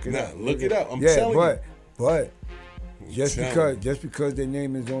 I'll look it up. Look it up. I'm telling you. But just because their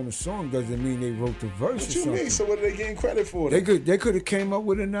name is on the song doesn't mean they wrote the verse. What you mean? So what are they getting credit for? They could have came up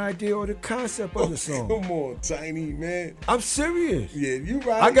with an idea or the concept of the song. Come on, Tiny, man. I'm serious. Yeah, you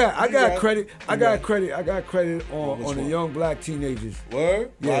right. I got credit. I got credit on the young black teenagers.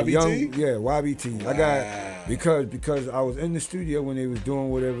 Word? Yeah, YBT? YBT. Wow. I got because I was in the studio when they was doing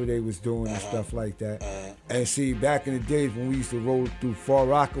whatever they was doing and stuff like that. And see, back in the days when we used to roll through Far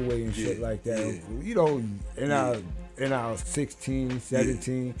Rockaway and shit like that, you know, in our 16,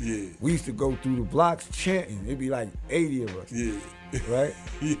 17, we used to go through the blocks chanting. It'd be like 80 of us. Yeah. Right?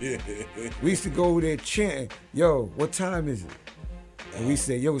 Yeah. We used to go over there chanting, yo, what time is it? And we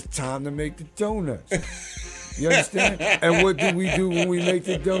say, yo, it's time to make the donuts. You understand? And what do we do when we make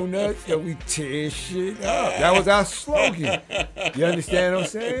the donuts? Yo, we tear shit up. That was our slogan. You understand what I'm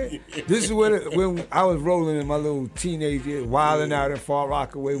saying? This is when I was rolling in my little teenage years, wilding out in Far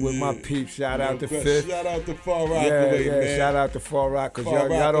Rockaway with my peeps. Shout out to Fifth. Shout out to Far Rockaway, man. Shout out to Far Rock, because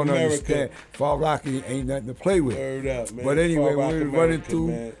y'all don't understand. Far Rock ain't nothing to play with. Word up, man. But anyway, Far we were Rock running America, through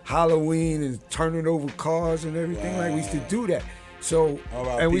man. Halloween and turning over cars and everything. Like we used to do that. So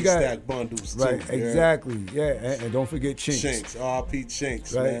and we got stack bundles too. Right, exactly. Yeah, and don't forget Chinks. Chinks, R.I.P.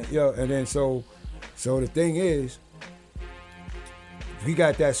 Chinks, right? Man. Yo, and then so the thing is, we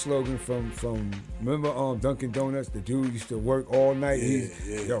got that slogan from remember Dunkin' Donuts. The dude used to work all night.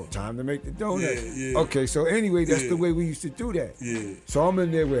 Yo, time to make the donuts. Yeah. Okay, so anyway, that's the way we used to do that. Yeah. So I'm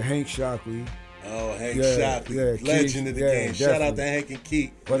in there with Hank Shockley. Oh, Hank Shockley, legend of the game. Definitely. Shout out to Hank and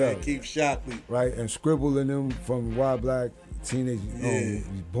Keith. Keith Shockley. Right, and scribbling them from Wild Black Teenage,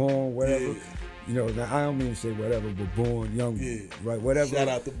 Born, whatever. You know, now I don't mean to say whatever, but Born, Young, right, whatever. Shout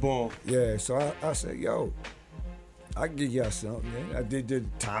out to Born. Yeah, so I said, yo, I can give y'all something, man. I did the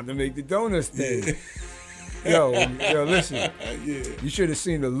time to make the donuts thing. Yo, listen. You should have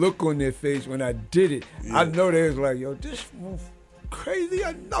seen the look on their face when I did it. I know they was like, yo, this crazy.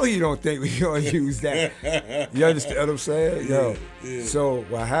 I know you don't think we gonna use that. You understand what I'm saying? Yo. So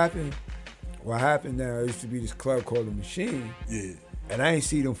what happened now, it used to be this club called The Machine. Yeah. And I ain't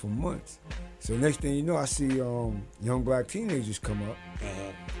see them for months. So next thing you know, I see young black teenagers come up.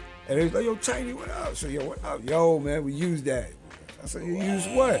 And they was like, yo, Tiny, what up? So, yo, what up? Yo, man, we use that. I said, you use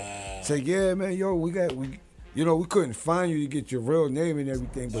what? I said, yeah, man, yo, we couldn't find you to get your real name and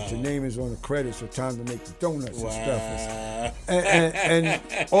everything, but your name is on the credits, so time to make the donuts and stuff. And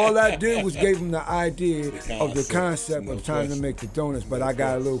all I did was gave them the idea of the concept of time to make the donuts, but I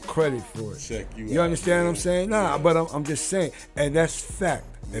got a little credit for it. You understand what I'm saying? Nah, but I'm just saying, and that's fact.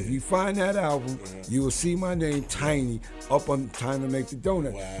 If you find that album, you will see my name, Tiny, up on Time to Make the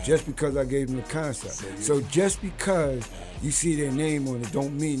Donut, just because I gave them the concept. So just because you see their name on it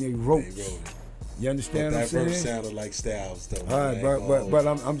don't mean they wrote it. You understand what I'm saying? That verse sounded like Styles, though. All right, but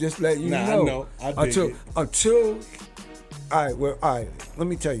I'm just letting you know. I know. Until, all right, let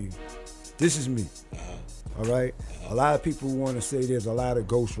me tell you, this is me. All right? A lot of people want to say there's a lot of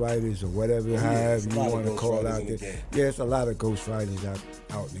ghostwriters or whatever, however you want to call out there. Yeah, it's a lot of ghostwriters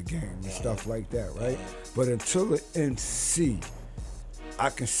out in the game and stuff like that, right? But until the MC, I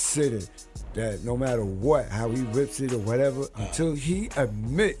consider that no matter what, how he rips it or whatever, until he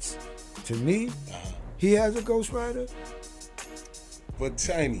admits to me he has a ghostwriter. But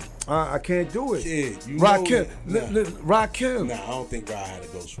Tiny, I can't do it. Kid, you Rakim, know Rakim. Nah, I don't think Ra had a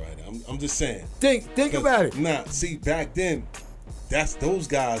ghostwriter. I'm just saying. Think about it. Nah, see, back then, those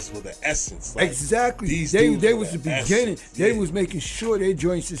guys were the essence. Like, exactly. They was the beginning. They was making sure their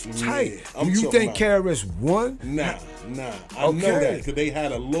joints is tight. Do you think KRS won? Nah. I know that because they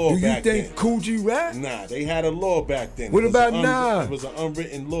had a law back then. Do you think Kool G rap? Nah, they had a law back then. What about Nas? It was an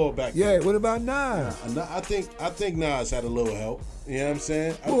unwritten law back then. Yeah, what about Nas? I think Nas had a little help. You know what I'm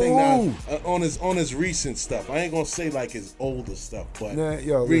saying? I think Nas on his recent stuff. I ain't gonna say like his older stuff, but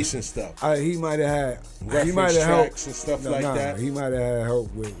recent stuff. He might have had reference tracks and stuff like that. He might have had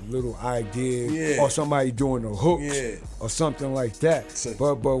help with little ideas or somebody doing the hooks or something like that.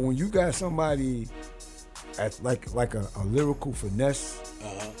 So, but when you got somebody at like a lyrical finesse,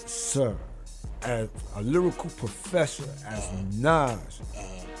 sir, as a lyrical professor as Nas.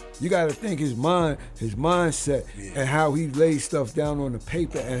 You got to think his mindset, and how he lays stuff down on the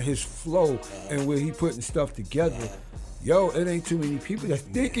paper, and his flow, and where he putting stuff together. Yo, it ain't too many people that's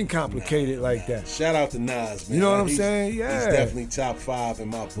thinking complicated like that. Shout out to Nas, man. You know what I'm saying? Yeah. He's definitely top 5 in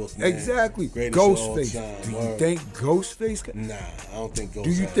my book, man. Exactly. Greatest Ghostface. Do you think Ghostface? Nah, I don't think Ghostface.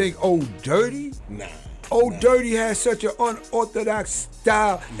 Do you think Old Dirty? Nah. Dirty has such an unorthodox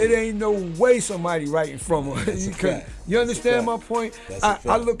style. It ain't no way somebody writing from him. You understand my point?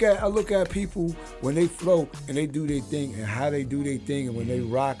 I look at people when they flow and they do their thing and how they do their thing and when they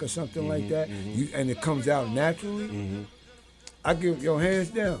rock or something like that, and it comes out naturally. I give your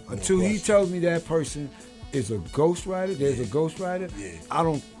hands down until he tells me that person is a ghostwriter. There's a ghostwriter.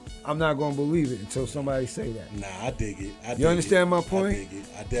 I'm not gonna believe it until somebody say that. Nah, I dig it. You understand my point? I dig it.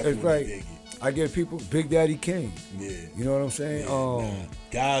 I definitely dig it. I get people, Big Daddy Kane. Yeah. You know what I'm saying?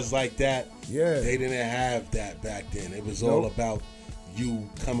 Guys like that, they didn't have that back then. It was all about you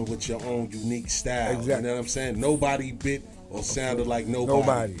coming with your own unique style. Exactly. You know what I'm saying? Nobody bit or sounded like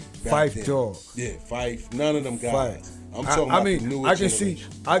nobody. Fife Dog. Yeah, Fife. None of them guys. Fife. I'm talking about the newer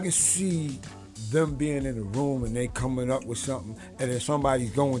generation. I can see them being in the room and they coming up with something, and then somebody's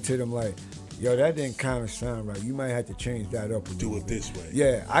going to them like, yo, that didn't kind of sound right. You might have to change that up a little bit. This way.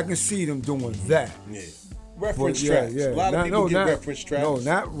 Yeah, I can see them doing that. Yeah. Reference tracks. A lot of people get reference tracks. No,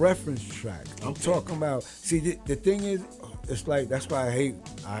 not reference tracks. I'm talking about, see, the thing is, it's like, that's why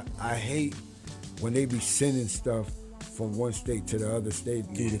I hate when they be sending stuff from one state to the other state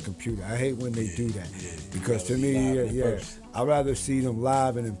through the computer. I hate when they do that. Because to me, I'd rather see them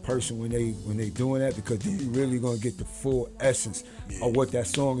live and in person when they doing that, because then you really gonna get the full essence of what that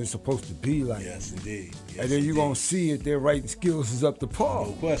song is supposed to be like. Yes, indeed. And then you're gonna see if their writing skills is up to par.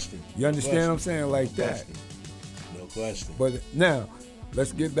 No question. You understand what I'm saying? Like that. No question. But now,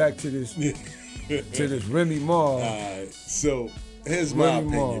 let's get back to this to this Remy Ma. All right. So here's my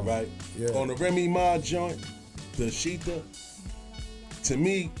opinion, right? Yeah. On the Remy Ma joint, the Sheeta, to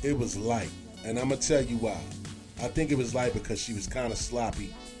me, it was light. And I'm going to tell you why. I think it was light because she was kind of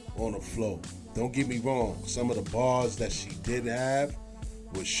sloppy on the flow. Don't get me wrong. Some of the bars that she did have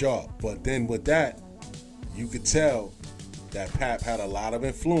was sharp. But then with that, you could tell that Pap had a lot of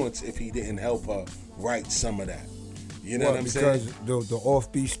influence if he didn't help her write some of that. You know what I'm saying? Because the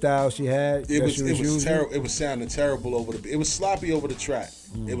offbeat style she had, it was terrible. It was sounding terrible over the. It was sloppy over the track.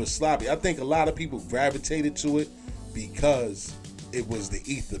 It was sloppy. I think a lot of people gravitated to it because it was the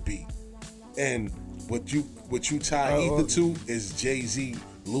ether beat, and what you tie ether to is Jay-Z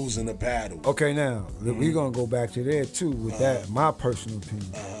losing a battle. Okay, now we're gonna go back to there too with that. My personal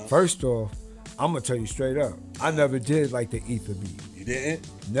opinion. First off, I'm gonna tell you straight up. I never did like the ether beat. You didn't?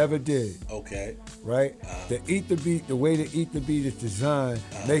 Never did. Okay. Right? The ether beat, the way the ether beat is designed,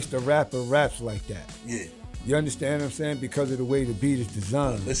 makes the rapper raps like that. Yeah. You understand what I'm saying? Because of the way the beat is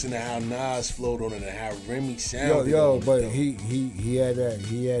designed. Listen to how Nas flowed on it and how Remy sounded. But he had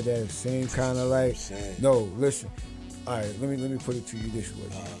that same kind of like. No, listen. All right, let me put it to you this way.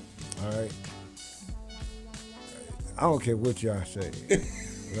 All right. I don't care what y'all say.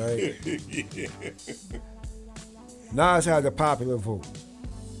 Right? Nas had the popular vote.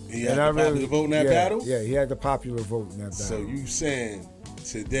 He had the popular vote in that battle? Yeah, he had the popular vote in that battle. So you saying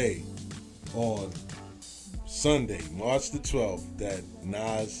today, on Sunday, March the 12th, that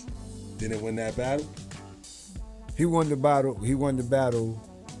Nas didn't win that battle? He won the battle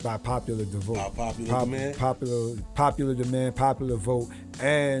by popular vote. Demand? Popular demand, popular vote,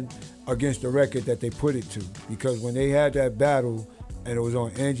 and against the record that they put it to. Because when they had that battle, and it was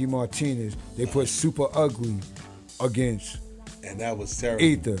on Angie Martinez, they put Super Ugly against, and that was terrible.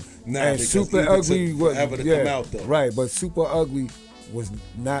 Ether. Nah, and Super Ugly took forever to come out though. Right, but Super Ugly was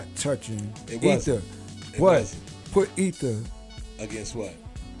not touching It Ether. But put Ether against what?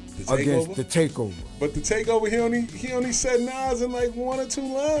 Against the Takeover. But the Takeover, he only said Nas in like 1 or 2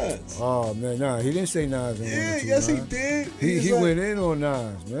 lines. Oh man, nah, he didn't say Nas in 1 or 2 lines. Yes, he did. He went in on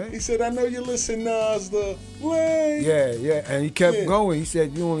Nas, man. He said, "I know you listen, Nas, the way." Yeah, and he kept going. He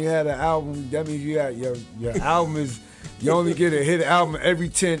said, "You only had an album. That means you got your album is you only get a hit album every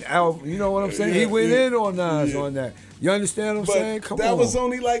 10 albums." You know what I'm saying? He went in on Nas on that. You understand what I'm saying? Come on. That was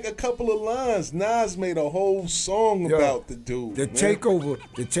only like a couple of lines. Nas made a whole song about the dude. The takeover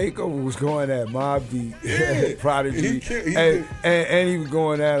was going at Mobb Deep, Prodigy, and he was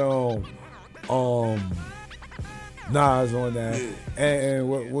going at Nas on that. Yeah. And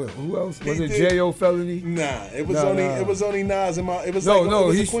who else? Was it J.O. Felony? Nah, it was only Nas and it was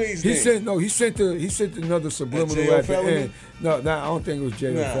Queen's he sent another subliminal at the end. No, I don't think it was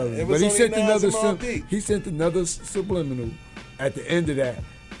J.O. Felony. But he sent another subliminal at the end of that.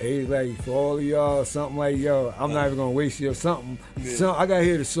 He's like, for all of y'all, something like, yo, I'm not even gonna waste your something. Yeah. So I gotta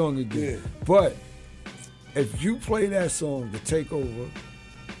hear the song again. Yeah. But if you play that song, The Takeover,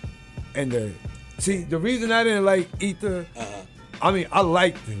 and the reason I didn't like Ether, I mean, I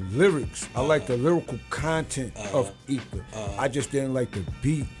like the lyrics. I like the lyrical content of Ether. I just didn't like the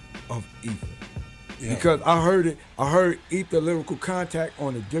beat of Ether. Yeah. Because I heard Ether lyrical contact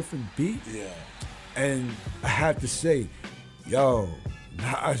on a different beat. Yeah. And I had to say, yo,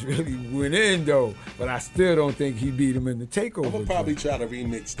 Nas really went in though, but I still don't think he beat him in the Takeover. I'm gonna probably try to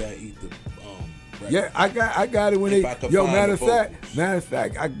remix that Ether. Yeah, I got it when matter of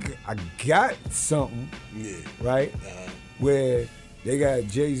fact, I got something, right, where they got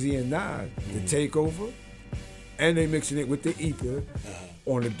Jay-Z and Nas, The Takeover, and they mixing it with the Ether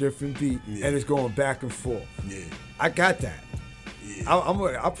on a different beat, and it's going back and forth. Yeah. I got that. Yeah.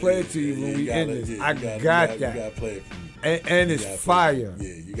 I'll play it to you when we end this. I got that. You gotta play it for me. And it's fire.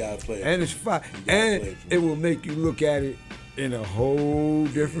 Yeah, you gotta play it. And it's fire. And it will make you look at it in a whole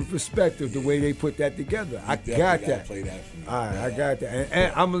different perspective, the way they put that together. I got that. Play that for me. All right, I got that.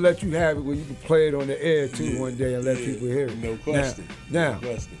 And I'm going to let you have it where you can play it on the air, too, one day and let people hear it. No question. Now,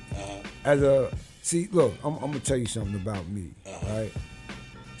 look, I'm going to tell you something about me, all right?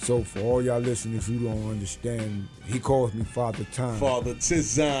 So for all y'all listeners who don't understand, he calls me Father Time. Father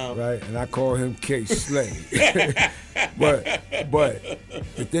Tizam. Right, and I call him K. Slay. but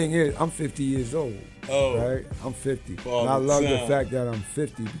the thing is, I'm 50 years old. Oh. Right? I'm 50. And I love the fact that I'm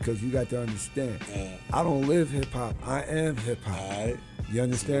 50 because you got to understand, I don't live hip-hop. I am hip-hop. All right. You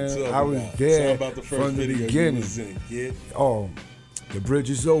understand? I was there from the beginning. Oh, the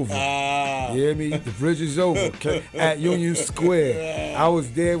bridge is over. You hear me? The bridge is over. Okay? At Union Square. I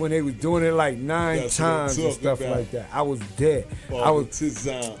was there when they was doing it like 9 times and stuff like that. I was there. I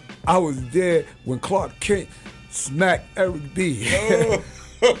was there when Clark Kent smacked Eric B.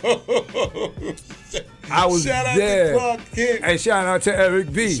 I was there. Shout out to Clark Kent. And shout out to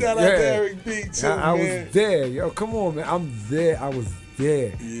Eric B. Shout out to Eric B too, I was there. Yo, come on, man. I'm there. I was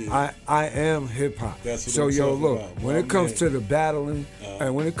there. Yeah. I am hip hop. So yo, look, when it comes to the battling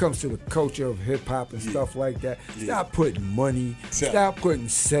and when it comes to the culture of hip hop and stuff like that, stop putting money, stop putting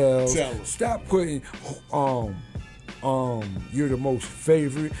sales, stop putting you're the most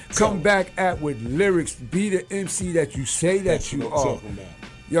favorite. Come back with lyrics. Be the MC that you say that you are.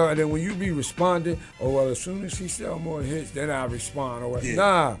 Yo, and then when you be responding, as soon as she sell more hits, then I respond.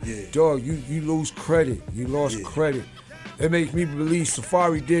 Dog, you lose credit. You lost credit. It makes me believe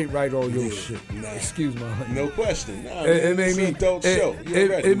Safari did write all your shit. Excuse my honey. No question. It made me.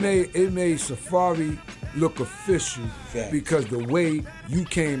 It made Safari look official because the way you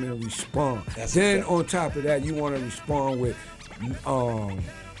came and respond. Then on top of that, you want to respond with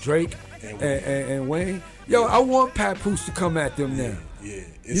Drake and Wayne. Yo, I want Papoose to come at them now. Yeah.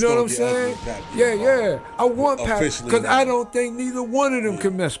 You know what I'm saying? Yeah. I want Papoose because I don't think neither one of them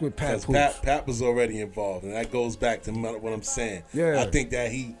can mess with Papoose. Pat was already involved, and that goes back to what I'm saying. Yeah. I think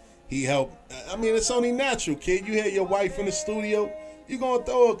that he helped. I mean, it's only natural, kid. You hear your wife in the studio, you gonna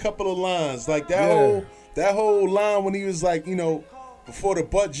throw a couple of lines like that whole line when he was like, before the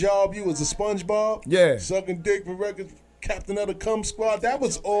butt job, you was a SpongeBob. Yeah. Sucking dick for records, captain of the cum squad. That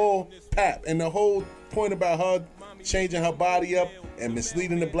was all Pap, and the whole point about her changing her body up and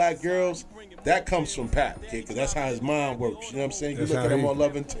misleading the black girls, that comes from Pap, kid, because that's how his mind works. You know what I'm saying? You look at him on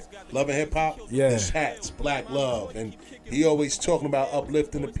Loving Hip Hop, his hats, black love, and he always talking about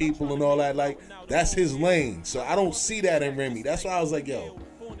uplifting the people and all that. Like, that's his lane. So I don't see that in Remy. That's why I was like, yo,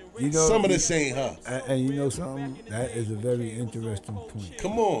 some of this ain't her. And you know something? That is a very interesting point.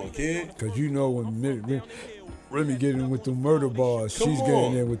 Come on, kid. Because when Remy getting with the murder bars. She's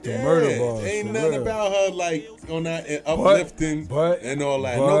getting in with the murder bars. Ain't nothing about her like on that uplifting and all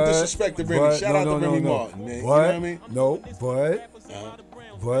that. No disrespect to Remy. Shout out to Remy Martin, man. You know what I mean? No,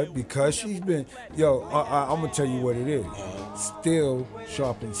 but because she's been, I'm gonna tell you what it is. Still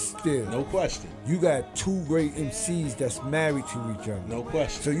sharp and still. No question. You got two great MCs that's married to each other. No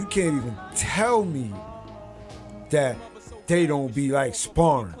question. So you can't even tell me that they don't be like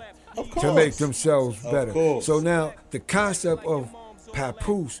sparring to make themselves better. So now the concept of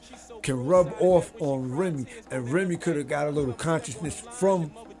Papoose can rub off on Remy, and Remy could have got a little consciousness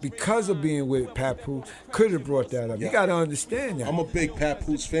because of being with Papoose, could have brought that up. You got to understand that. I'm a big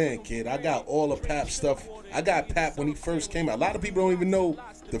Papoose fan, kid. I got all the Pap stuff. I got Pap when he first came out. A lot of people don't even know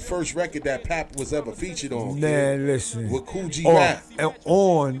the first record that Pap was ever featured on. Man, listen. With Kool G Rap. And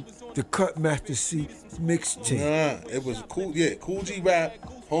on the Cutmaster C mixtape. It was Kool G Rap,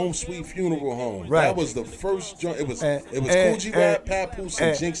 Home Sweet Funeral Home. Right. That was the first joint. It was Kool G Rap, Papoose,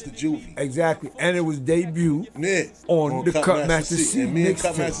 and Jinx the Juvie. Exactly. And it was debut on the Cutmaster C. And me and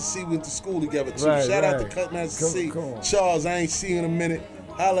Cutmaster C went to school together too. Shout out to Cutmaster C. Charles, I ain't seen in a minute.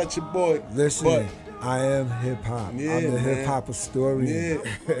 Holla at your boy. Listen. I am hip hop. I'm the hip hop historian. Yeah.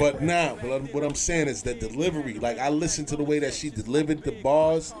 But now, what I'm saying is that delivery. Like, I listened to the way that she delivered the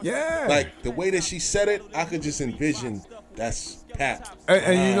bars. Yeah. Like the way that she said it, I could just envision that's Pap.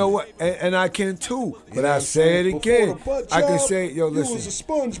 And you know what? And I can too. But I say it again. I can say, yo, listen. You was a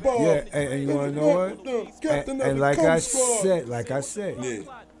SpongeBob. Yeah. And you want to know what? And like I said. Like I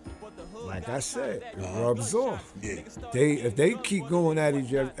said, it rubs off. Yeah. If they keep going at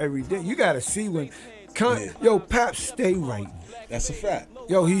each other every day, you got to see when. Pap stay writing. That's a fact.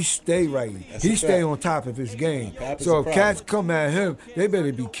 He stay writing. He stay on top of his game. So if cats come at him, they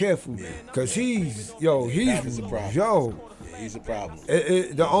better be careful because he's a problem. He's a problem.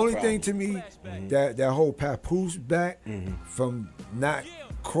 The only thing to me that whole Papoose back from not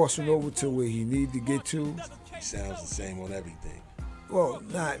crossing over to where he need to get to. He sounds the same on everything. Well,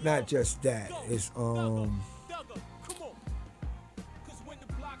 not just that. It's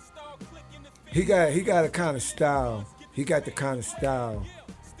he got a kind of style. He got the kind of style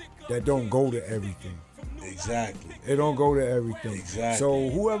that don't go to everything. Exactly. It don't go to everything. Exactly. So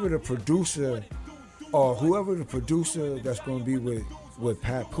whoever the producer that's gonna be with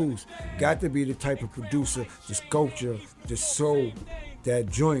Papoose got to be the type of producer, the sculpture, the soul, that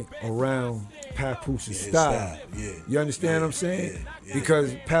joint around Papoose's style. You understand what I'm saying?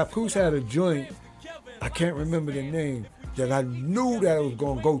 Because Papoose had a joint, I can't remember the name, that I knew that it was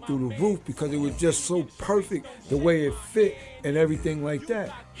going to go through the roof because it was just so perfect the way it fit and everything like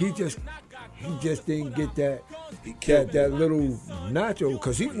that. He just didn't get that little nacho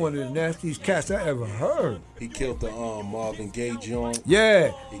because he's one of the nastiest cats I ever heard. He killed the Marvin Gaye joint.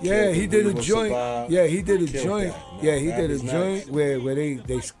 He did a joint. He did a joint. He did a joint where they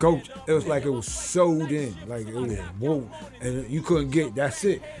scoped. It was like it was sewed in, like it was whoa, and you couldn't get. That's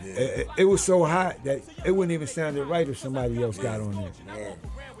it. It was so hot that it wouldn't even sound right if somebody else got on there.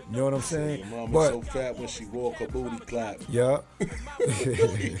 You know what I'm saying? Your mama's so fat when she walk, her booty clap. Yeah.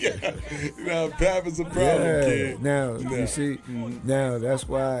 Now, Pap is a problem, kid. Now, you see, now that's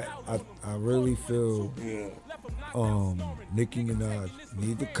why I really feel Nicki Minaj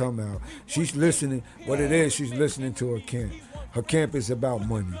need to come out. She's listening. What it is, she's listening to her camp. Her camp is about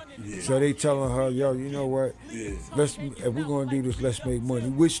money. So they telling her, yo, you know what? If we're gonna do this, let's make money.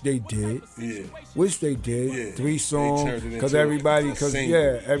 Which they did. 3 songs. Because everybody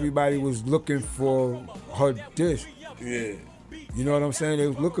was looking for her disc. You know what I'm saying? They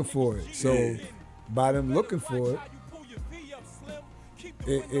was looking for it. So by them looking for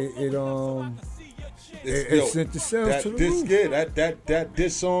it sent the sales to the roof.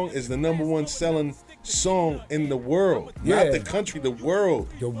 This song is the #1 selling song in the world, not the country, the world.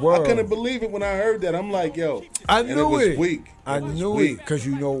 I couldn't believe it when I heard that. I'm like, yo, I knew it. Weak. I knew it because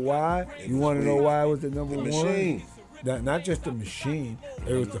you know why? You want to know why it was the #1? Machine. Not just the machine.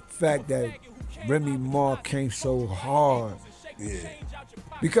 It was the fact that Remy Ma came so hard.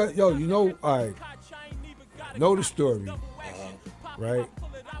 Because you know, know the story, right?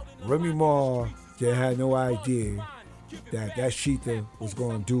 Remy Ma had no idea that Sheetha was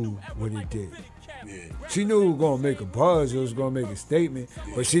going to do what it did. She knew it was going to make a buzz, it was going to make a statement,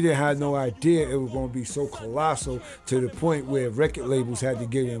 but she didn't have no idea it was going to be so colossal to the point where record labels had to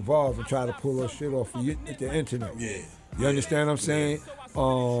get involved and try to pull her shit off the internet. You understand what I'm saying?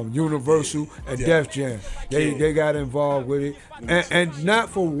 Universal and Def Jam. They got involved with it, and not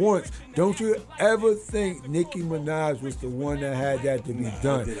for once. Don't you ever think Nicki Minaj was the one that had that to be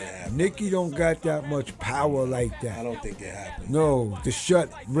done? Nicki don't got that much power like that. I don't think it happened. No, to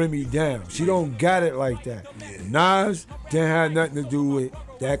shut Remy down. She don't got it like that. Nas didn't have nothing to do with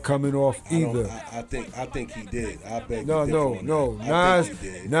that coming off either. I think he did. I bet. No. Nas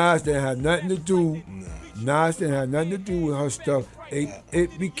didn't have nothing to do. Nas didn't have nothing to do with her stuff.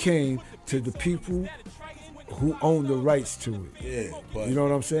 It became to the people who own the rights to it. Yeah, but you know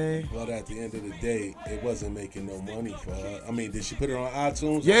what I'm saying? But at the end of the day, it wasn't making no money for her. I mean, did she put it on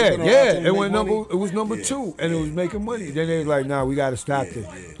iTunes? Yeah. It went It was number 2, and it was making money. Then they was like, "Nah, we got to stop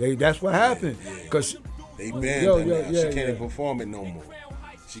this." That's what happened because they banned her now. She can't perform it no more.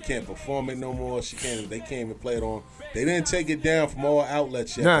 She can't perform it no more. They can't even play it on. They didn't take it down from all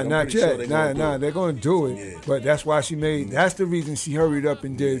outlets yet. Not yet. They're going to do it. Yeah. But that's why she made. That's the reason she hurried up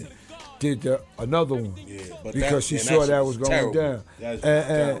and did another one. Yeah, but because she saw that was going down.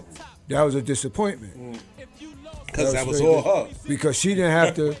 And that was a disappointment. Because that was all her. Because she didn't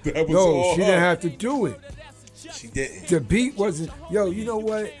have to. She didn't have to do it. She didn't. The beat wasn't. You know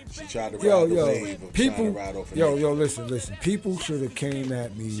what? She tried to ride the wave of people. Trying to ride off listen. People should have came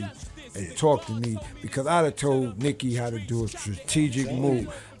at me and talked to me because I'd have told Nicki how to do a strategic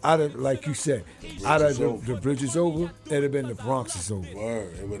move. Like you said, the bridge is over, it'd have been the Bronx is over.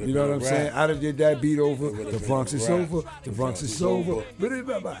 You know what I'm saying? I'd have did that beat over, the Bronx is over, the Bronx is over.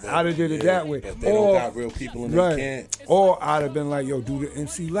 I'd have did it that way. But they don't got real people in their camp. Or I'd have been like, yo, do the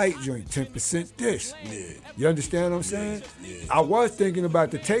MC Light joint, 10% this. Yeah. You understand what I'm saying? Yeah. I was thinking about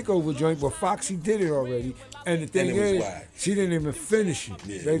the Takeover joint, but Foxy did it already. And the thing is, she didn't even finish it.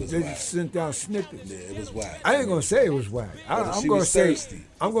 Yeah, they just sent down snippets. Yeah, it was whack. I ain't gonna say it was whack. I'm gonna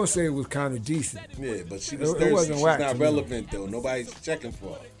say it was kind of decent. Yeah, but she was thirsty. It wasn't whack. She's not relevant though. Nobody's checking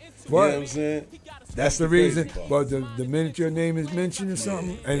for her. You know what I'm saying? That's the reason. But the minute your name is mentioned or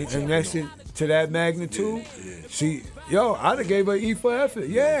something, and that's it to that magnitude, I'd have gave her E for effort.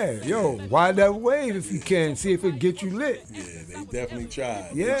 Ride that wave if you can. See if it get you lit. Yeah, they definitely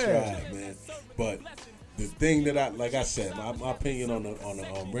tried. Yeah. They tried, man. But the thing that like I said, my opinion on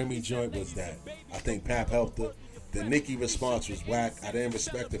the Remy joint was that I think Pap helped her. The Nicki response was whack. I didn't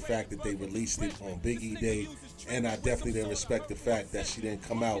respect the fact that they released it on Biggie Day, and I definitely didn't respect the fact that she didn't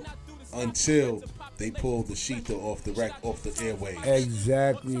come out until they pulled the Sheetha off the airwaves.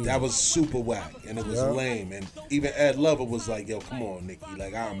 Exactly. That was super whack, and it was lame. And even Ed Lover was like, "Yo, come on, Nicki.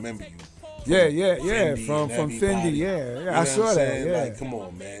 Like I remember you." From Fendi, You know I saw that. Yeah, like, come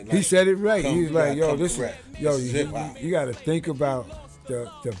on, man. Like, he said it right. He was like, "Yo, this you got to think about the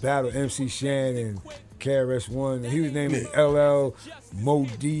battle MC Shan and KRS-One. He was naming LL, Mo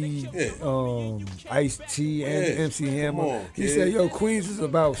D, Ice-T, and MC Hammer. He said, "Yo, Queens is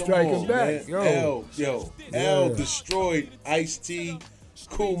about striking back." Man. L destroyed Ice-T,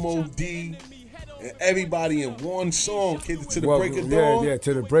 Kool Mo D. And everybody in one song, kid, to the break of dawn. Yeah,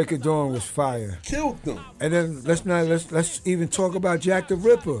 to the break of dawn was fire. Killed them. And then let's even talk about Jack the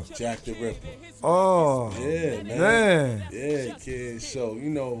Ripper. Jack the Ripper. Oh. Yeah, man. Yeah, kid. So,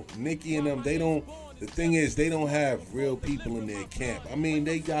 Nicki and them, the thing is, they don't have real people in their camp. I mean,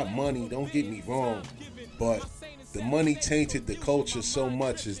 they got money, don't get me wrong, but the money tainted the culture so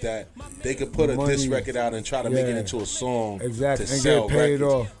much is that they could put a diss record out and try to make it into a song to sell get paid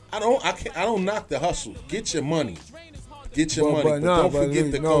records. off. I don't knock the hustle. Get your money. But don't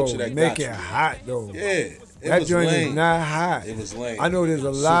forget the culture that make got you. Make it hot though. Yeah. That joint is not hot. It was lame. I know there's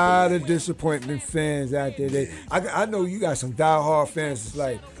a lot of disappointment fans out there. I know you got some diehard fans that's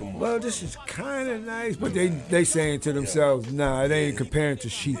like, well, this is kind of nice, but they saying to themselves, nah, it ain't comparing to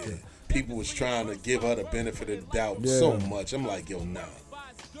Sheetha. People was trying to give her the benefit of the doubt so much. I'm like, yo, nah.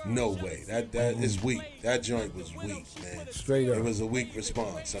 No way. That is weak. That joint was weak, man. Straight up. It was a weak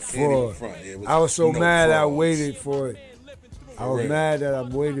response. I can't even front. I was so mad I waited for it. I was mad that I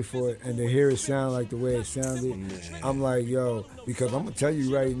waited for it and to hear it sound like the way it sounded. Man. I'm like, yo, because I'm going to tell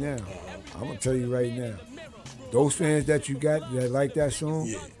you right now. Those fans that you got that like that song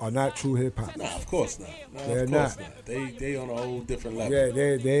are not true hip hop. Nah, of course not. They're not. They on a whole different level.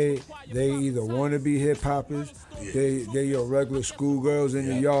 Yeah, they either want to be hip hoppers. Yeah. They your regular schoolgirls in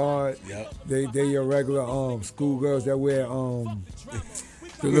the yard. Yep. They your regular schoolgirls that wear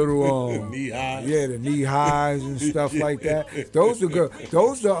the little knee highs. Yeah, the knee highs and stuff like that. Those are good.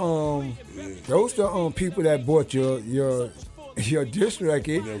 Those are people that bought your diss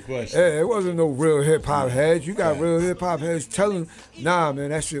record. No question. It wasn't no real hip hop heads. You got real hip hop heads telling, nah, man,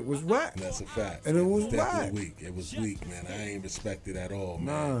 that shit was whack. That's a fact. And it was definitely weak. It was weak, man. I ain't respect it at all, man.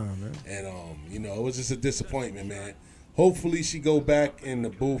 Nah, man. And it was just a disappointment, man. Hopefully she go back in the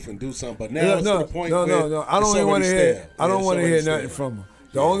booth and do something. But now it's to the point where no. I don't even want to hear. I don't want to hear nothing stale. from her.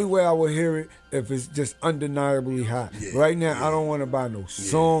 The only way I will hear it if it's just undeniably hot. Yeah, right now, I don't want to buy no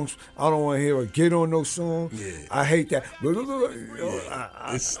songs. I don't want to hear her get on no song. Yeah. I hate that.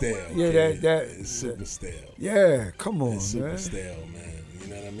 It's stale. Yeah, kid. that It's super stale. Yeah, come on, It's super man. stale, man. You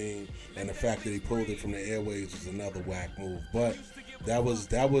know what I mean? And the fact that he pulled it from the airwaves was another whack move. But that was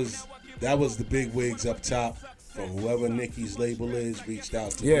the big wigs up top. From whoever Nicki's label is, reached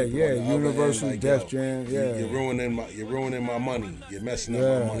out to people on the Universal other end, Def like, Jam, you're ruining my money. You're messing up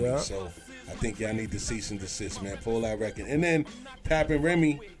my money. Yeah. So I think y'all need to cease and desist, man. Pull that record. And then Pap and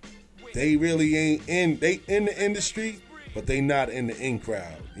Remy, they really ain't in. They in the industry, but they not in the in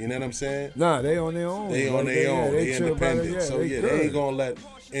crowd. You know what I'm saying? Nah, they on their own. They on their own. They independent. So they they ain't gonna let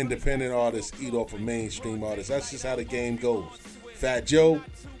independent artists eat off of mainstream artists. That's just how the game goes. Fat Joe,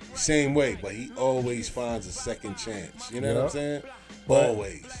 same way, but he always finds a second chance. You know what I'm saying?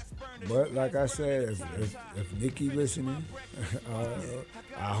 Always. But like I said, if Nicki listening,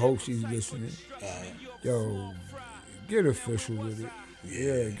 I hope she's listening. Yo, get official with it.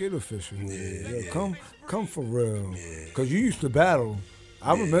 Yeah, get official with it. Yo, come for real. Cause you used to battle.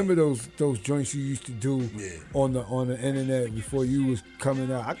 I remember those joints you used to do on the internet before you was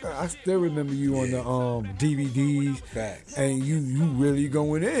coming out. I still remember you on the DVDs. Facts. And you really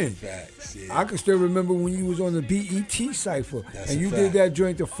going in. Facts. Yeah. I can still remember when you was on the BET cypher That's and a you fact. did that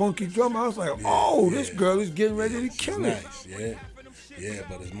joint, the funky drum. I was like, this girl is getting ready to kill it. Nice. Yeah. Yeah,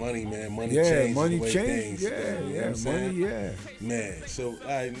 but it's money, man. Money Yeah, changes money the way change. things go, you know what I'm Money, saying? Man, so all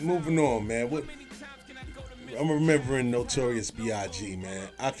right, moving on, man. I'm remembering Notorious B.I.G., man.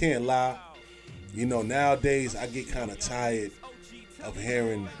 I can't lie. You know, nowadays I get kind of tired of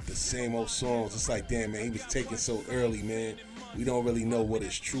hearing the same old songs. It's like, damn, man, he was taken so early, man. We don't really know what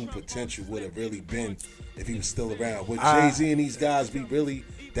his true potential would have really been if he was still around. Would Jay-Z and these guys be really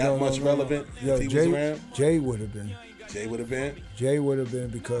that much relevant if he was around? Jay would have been. Jay would have been? Jay would have been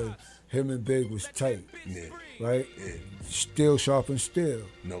because him and Big was tight. Yeah. Right? Yeah. Still sharp and still.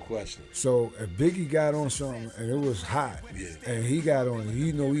 No question. So if Biggie got on something and it was hot, and he got on it,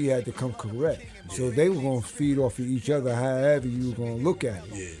 he know he had to come correct. So they were gonna feed off of each other however you were gonna look at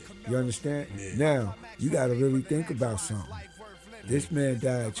it. Yeah. You understand? Yeah. Now, you gotta really think about something. This man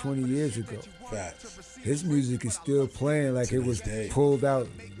died 20 years ago. Facts. His music is still playing like To it was this day. pulled out,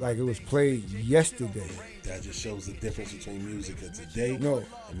 like it was played yesterday. That just shows the difference between music of today No.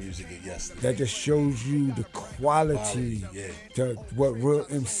 and music of yesterday. That just shows you the quality, to what real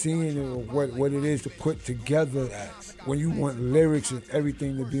MCing or what it is to put together Facts. when you want lyrics and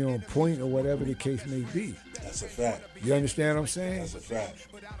everything to be on point or whatever the case may be. That's a fact. You understand what I'm saying? That's a fact.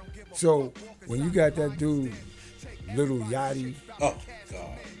 So when you got that dude, Little Yachty, Oh,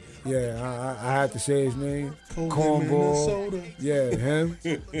 God. yeah, I had to say his name, Coleman, Cornball, Minnesota. yeah, him.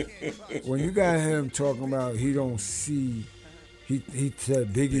 When you got him talking about he don't see, he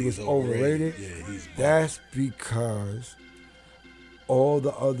said Biggie was overrated. Yeah, he's That's because all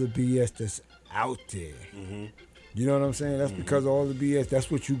the other BS that's out there. Mm-hmm. You know what I'm saying? That's because of all the BS.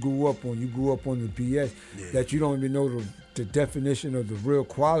 That's what you grew up on. You grew up on the BS that you don't even know the definition of the real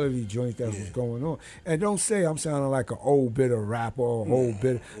quality joint that was going on. And don't say I'm sounding like an old bitter rapper or old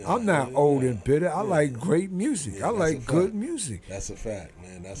bitter. I'm not old and bitter. I like great music. I like good music. That's a fact,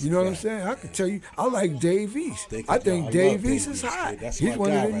 man. That's You know what I'm saying? I can tell you, I like Dave East. I I think love Dave Dave East is East, hot. kid. That's He's my one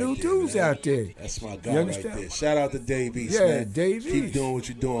guy of the new right there, dudes man. out there. That's my You guy right understand? there. Shout out to Dave East, Yeah, man. Dave Keep East. doing what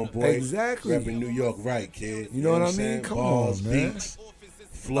you're doing, boy. Exactly. Repping New York right, kid. You know what I mean? saying? Come Bars, on, man. beats,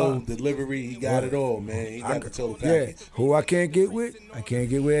 flow, delivery. He got it all, man. He got the total Yeah, package. who I can't get with? I can't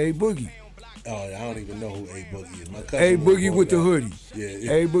get with A Boogie. Oh, I don't even know who A Boogie is. My cousin A was Boogie born with the out. hoodie.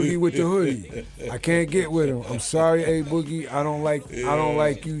 Yeah. A Boogie with the hoodie. I can't get with him. I'm sorry, A Boogie. I don't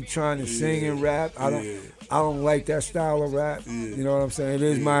like you trying to sing and rap. I don't like that style of rap. You know what I'm saying? It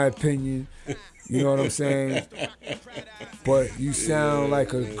is my opinion. You know what I'm saying? But you sound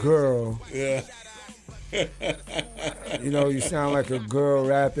like a girl. Yeah. You know, you sound like a girl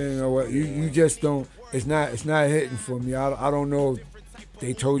rapping or what. You just don't. It's not hitting for me. I don't know if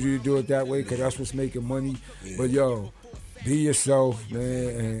they told you to do it that way because that's what's making money. But yo, be yourself, man,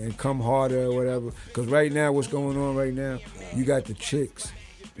 and come harder or whatever. Because right now, what's going on right now? You got the chicks,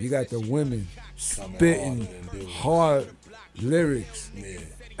 you got the women spitting hard lyrics,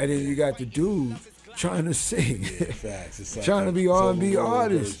 and then you got the dudes trying to sing, Facts. It's like trying to be total R&B role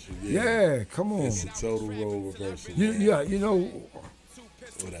artists. reversal, Yeah, come on. It's a total role reversal. You know.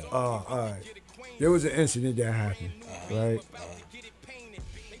 Whatever. All right. There was an incident that happened, right?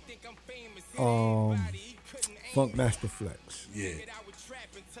 Funk Master Flex. Yeah.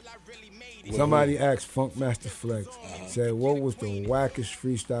 Somebody asked Funk Master Flex, said, what was the wackest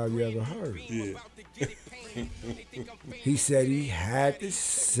freestyle you ever heard? Yeah. He said he had to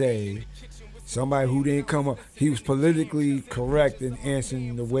say somebody who didn't come up. He was politically correct in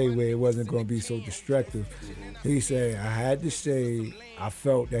answering the way where it wasn't going to be so destructive. He said, I had to say I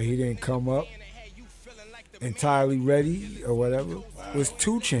felt that he didn't come up entirely ready or whatever. Was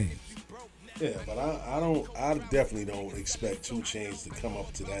 2 Chainz. Yeah, but I definitely don't expect 2 Chainz to come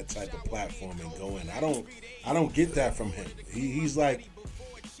up to that type of platform and go in. I don't get that from him. He's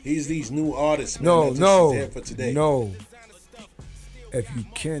these new artists, man. No, there for today. No. If you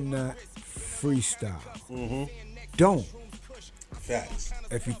cannot freestyle, don't. Facts.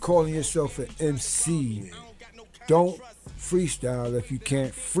 If you're calling yourself an MC, don't freestyle if you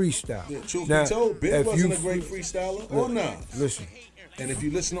can't freestyle. Yeah, truth be told, Big wasn't a great freestyler or not. Listen. And if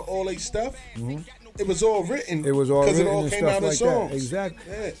you listen to all their stuff, it was all written. It was all written it all and came stuff out like in songs. that. Exactly.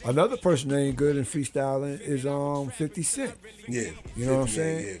 Yeah. Another person that ain't good in freestyling is 50 Cent. Yeah. You know what I'm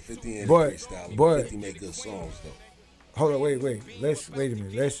saying? Yeah, 50 and but, freestyling. But 50 make good songs though. Hold on, wait a minute. Let's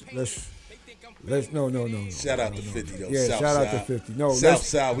no. Shout out to 50 though. Yeah, shout out to 50. No,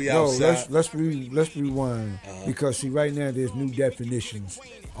 Southside, we outside. Let's rewind because see right now there's new definitions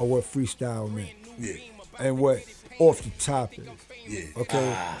of what freestyle meant. Yeah. And what off the top is. Yeah.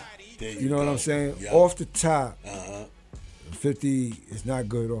 Okay. You know what I'm saying? Yep. Off the top, 50 is not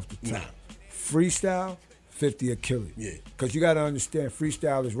good off the top. Nah. Freestyle, 50 will kill it. Yeah. Because you got to understand,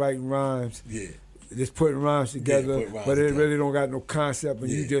 freestyle is writing rhymes. Yeah. Just putting rhymes together, but it really don't got no concept, and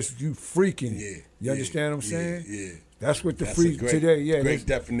you freaking. Yeah. You understand what I'm saying? Yeah. That's what That's free a great, today. Yeah, great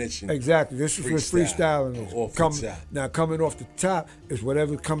definition. Exactly. This is what freestyling is. Off the top. Now coming off the top is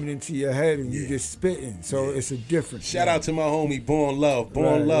whatever's coming into your head and you just spitting. So it's a difference. Shout out to my homie Born Love.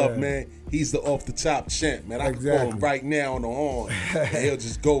 Born Love, man. He's the off the top champ, man. I can call him right now on the horn, and he'll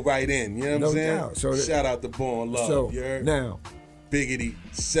just go right in. You know what I'm saying? Doubt. So shout out to Born Love. So you heard? now, Biggity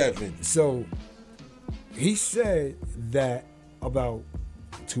 7. So he said that about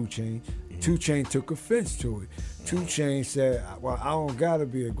 2 Chainz. 2 Chainz took offense to it. 2 Chainz said, well, I don't gotta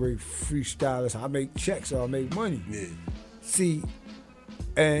be a great freestylist. I make checks or I make money. Yeah. See,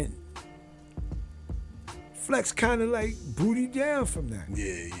 and Flex kind of like booty down from that.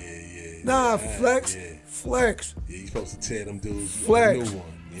 Yeah. Nah, Flex. Yeah, Yeah, you supposed to tear them dudes Flex. a new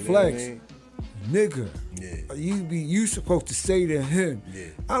one. You know Flex. what I mean? Nigga. Yeah. You supposed to say to him, Yeah.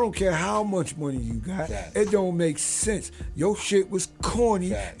 I don't care how much money you got. Facts. It don't make sense. Your shit was corny,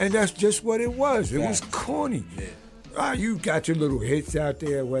 Facts. and that's just what it was. Facts. It was corny. Yeah. You got your little hits out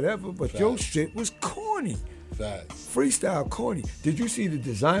there, whatever, but your shit was corny. Facts. Freestyle corny. Did you see the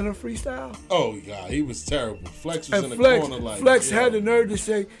designer freestyle? Oh, God, he was terrible. Flex was And in the corner like Flex had the nerve to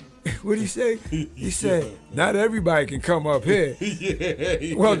say, what'd he say? He said, not everybody can come up here.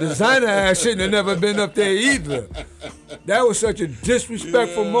 Well, designer ass shouldn't have never been up there either. That was such a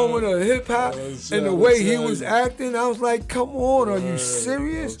disrespectful moment of hip hop, and the way he was acting, I was like, come on, are you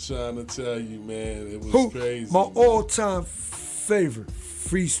serious? I'm trying to tell you, man, it was crazy. My all-time favorite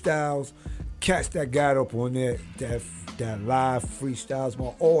freestyles, cats that got up on that live freestyles,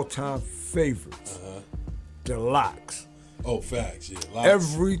 my all-time favorites, the Locks. Oh, facts, yeah. Locks.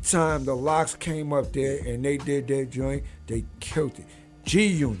 Every time the Locks came up there and they did their joint, they killed it.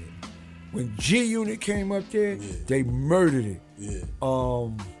 G-Unit. When G-Unit came up there, they murdered it. Yeah.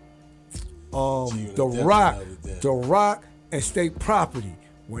 The Rock and State Property.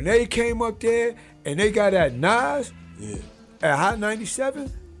 When they came up there and they got at Nas, at Hot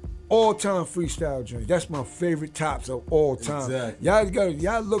 97, all-time freestyle joint. That's my favorite tops of all time. Exactly.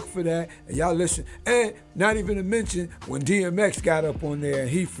 Y'all look for that and y'all listen. And not even to mention when DMX got up on there and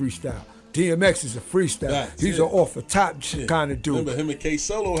he freestyle. DMX is a freestyle. He's an off-the-top kind of dude. Remember him and K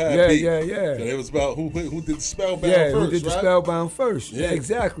Solo had beat. Yeah. It was about who did the Spellbound first, who did the Spellbound first. Yeah.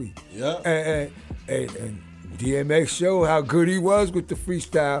 Exactly. Yeah. And DMX showed how good he was with the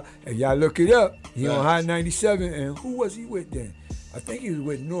freestyle. And y'all look it up. He on Hot 97. And who was he with then? I think he was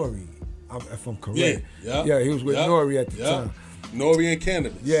with Nori, if I'm correct. Yeah, he was with Nori at the time. Nori and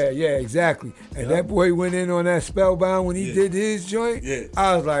Cannabis. Yeah, exactly. And that boy went in on that Spellbound when he did his joint. Yeah.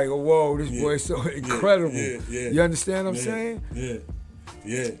 I was like, whoa, this boy's so incredible. Yeah. You understand what I'm saying?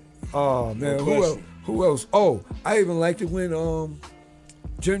 Yeah. Oh, man. Who else? Oh, I even liked it when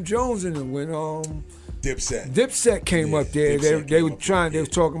Jim Jones and when Dipset came up there. They were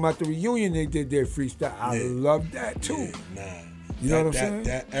talking about the reunion they did their freestyle. I loved that too. You know what I'm saying?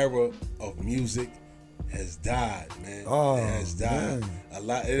 That era of music has died, man. Oh, it has died. Man. A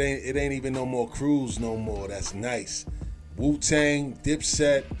lot. It ain't even no more crews no more. That's nice. Wu-Tang,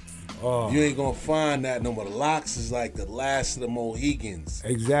 Dipset, You ain't gonna find that no more. The Locks is like the last of the Mohegans.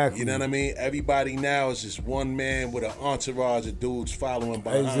 Exactly. You know what I mean? Everybody now is just one man with an entourage of dudes following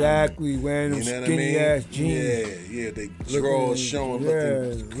behind. Exactly, wearing them skinny ass jeans. Yeah, they drawers showing,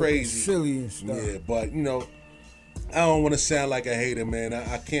 looking crazy, silly and stuff. Yeah, but you know, I don't want to sound like a hater, man.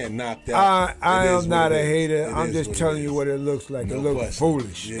 I can't knock that. I am not a hater. I'm just telling you what it looks like. It looks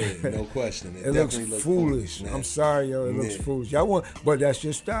foolish. Yeah, no question. It looks foolish. I'm sorry, yo. It looks foolish. But that's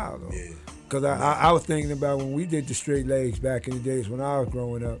your style, though. Yeah. Because I was thinking about when we did the straight legs back in the days when I was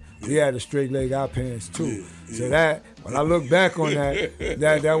growing up. We had the straight leg our pants too. So that, when I look back on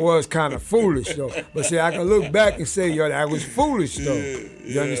that was kind of foolish though. But see, I can look back and say, yo, that was foolish though.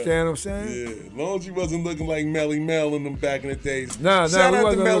 You understand what I'm saying? Yeah. As long as you wasn't looking like Melly Mel in them back in the days. Shout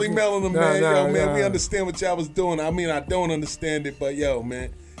out to Melly Mel in them, man. We understand what y'all was doing. I mean, I don't understand it, but yo,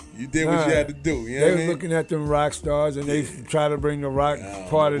 man. You did what you had to do. You know they were looking at them rock stars, and they try to bring the rock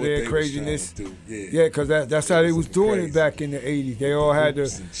part of their craziness. Yeah, because that's how they was doing it back in the 80s. They all had the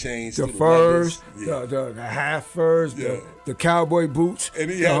furs, the half furs, the cowboy boots. And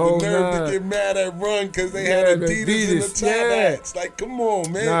he had the nerve to get mad at Run because they had Adidas in the top hats. Like, come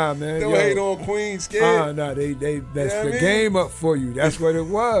on, man. Nah, man. Don't hate on Queens, kid. They messed the game up for you. That's what it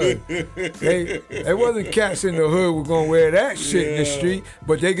was. They wasn't cats in the hood were going to wear that shit in the street,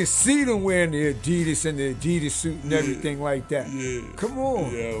 but they could see them wearing the Adidas and the Adidas suit and everything like that. Yeah. Come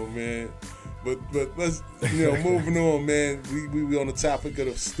on. Yo, man. But let's, moving on, man. We on the topic of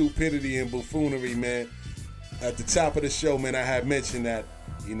the stupidity and buffoonery, man. At the top of the show, man, I had mentioned that,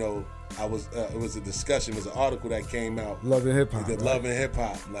 I was it was a discussion, it was an article that came out. Love and Hip Hop. Love and Hip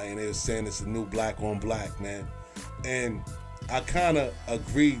Hop. Like, and they were saying it's a new black on black, man. And I kind of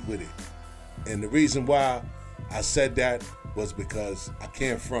agreed with it. And the reason why I said that was because I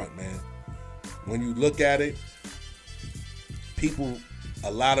can't front, man. When you look at it,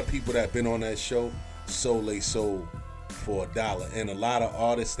 a lot of people that been on that show sold they soul for $1. And a lot of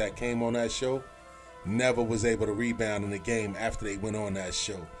artists that came on that show never was able to rebound in the game after they went on that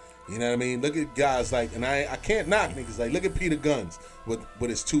show. You know what I mean? Look at guys like, and I can't knock niggas, like look at Peter Guns with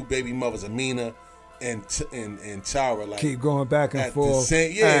his two baby mothers, Amina and Tara. Like, keep going back and forth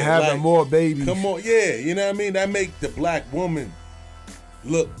and having more babies. Come on, yeah, you know what I mean? That make the black woman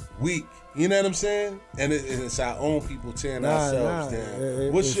look weak. You know what I'm saying? And it's our own people tearing ourselves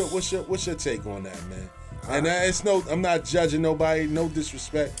down. What's your take on that, man? And I'm not judging nobody, no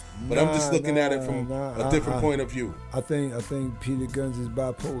disrespect, but I'm just looking at it from a different point of view. I think Peter Guns is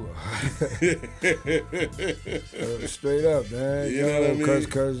bipolar. Straight up, man. You know what I mean?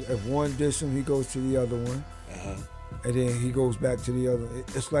 Because if one diss him, he goes to the other one. And then he goes back to the other.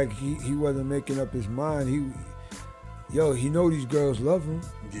 It's like he wasn't making up his mind. He know these girls love him.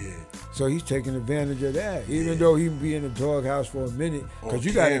 Yeah. So he's taking advantage of that. Even though he be in the doghouse for a minute. Because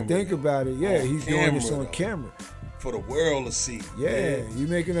you got to think about it. Yeah, he's doing this on camera. For the world to see. Yeah, you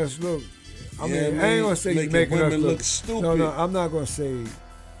making us look. I ain't going to say you're making us look stupid. No, I'm not going to say.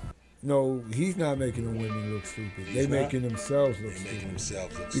 No, he's not making the women look stupid. They making themselves look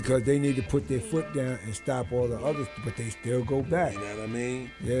stupid. Because they need to put their foot down and stop all the others, but they still go back. You know what I mean?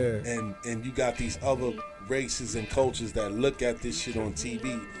 Yeah. And you got these other races and cultures that look at this shit on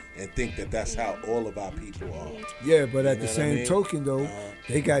TV and think that that's how all of our people are. Yeah, but at the same token, though,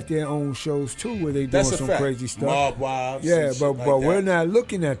 they got their own shows too where they doing some crazy stuff. Mob Wives. Yeah, but we're not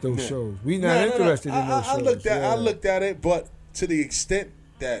looking at those shows. We're not interested in those shows. I looked at it, but to the extent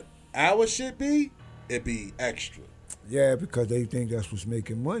that our shit it be extra. Yeah, because they think that's what's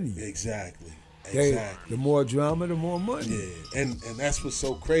making money. Exactly. The more drama, the more money. Yeah, and that's what's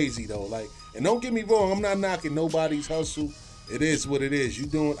so crazy though. Like, and don't get me wrong, I'm not knocking nobody's hustle. It is what it is.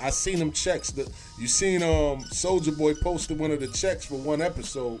 I seen them checks. You seen Soulja Boy posted one of the checks for one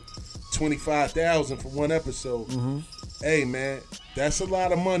episode, $25,000 for one episode. Mm-hmm. Hey man, that's a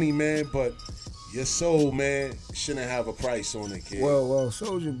lot of money, man. But your soul, man, shouldn't have a price on it, kid. Well,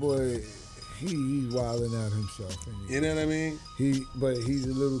 Soulja Boy, he's wilding out himself. You know what I mean? But he's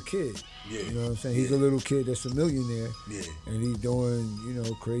a little kid. Yeah. You know what I'm saying? He's a little kid that's a millionaire. Yeah. And he's doing,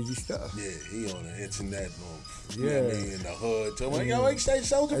 crazy stuff. Yeah, he on the internet, you know what I mean, in the hood. Tell me, yo, say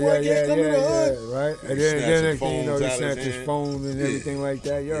Soulja Boy can't come in the hood. Yeah, right? And then they snatch his phone and everything like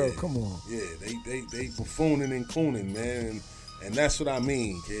that. Yo, come on. Yeah, they buffooning and cooning, man. And that's what I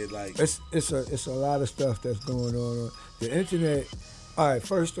mean, kid. Like, it's a lot of stuff that's going on. The internet. All right,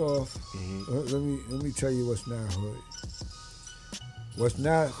 first off, let me tell you what's not hood. What's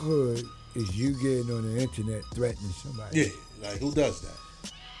not hood is you getting on the internet threatening somebody. Yeah, like who does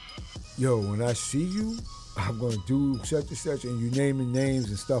that? Yo, when I see you, I'm gonna do such and such, and you naming names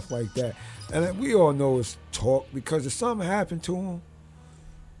and stuff like that. And we all know it's talk because if something happened to him,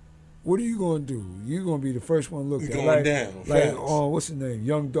 what are you gonna do? You gonna be the first one looked at, going down. Like on what's his name,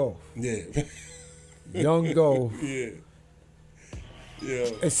 Young Dolph. Yeah. Young Dolph. Yeah. Yeah.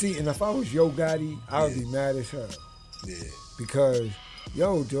 And see, and if I was Yo Gotti, I would be mad as hell. Yeah. Because,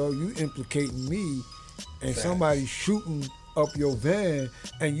 yo, dog, you implicating me, and somebody shooting up your van,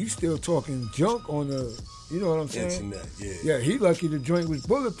 and you still talking junk on the, you know what I'm saying? Internet, yeah. Yeah, he lucky the joint was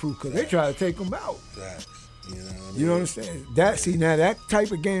bulletproof because they try to take him out. Facts. You know what I mean? You know what I'm saying? That, see, now that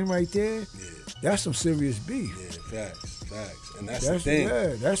type of game right there, that's some serious beef. Yeah, facts. And that's the thing.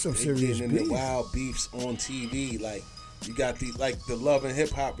 Yeah, that's some serious beef. beef. The wild beefs on TV, like, you got the Love and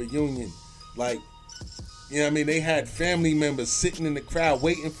Hip Hop reunion, like, you know what I mean? They had family members sitting in the crowd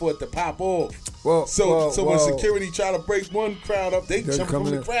waiting for it to pop off. When security try to break one crowd up, they jump from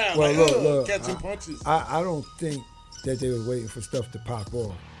the crowd, look, catching punches. I don't think that they was waiting for stuff to pop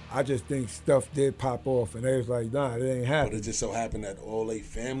off. I just think stuff did pop off, and they was like, nah, it ain't happening. But it just so happened that all their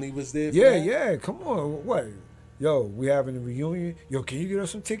family was there for that? Yeah, come on, what? Yo, we having a reunion. Yo, can you get us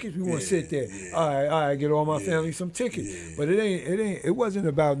some tickets? We want to sit there. Yeah. All right, get all my family some tickets. Yeah. But it wasn't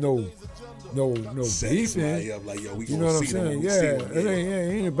about no beefing. Up like, yo, we you know what I'm saying? It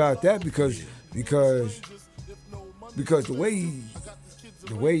ain't about that because the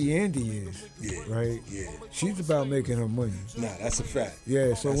way Yandy is, right? Yeah. She's about making her money. Nah, that's a fact.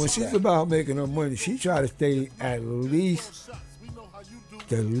 Yeah, so when she's about making her money, she try to stay at least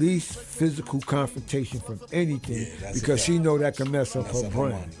the least physical confrontation from anything because she know that can mess up her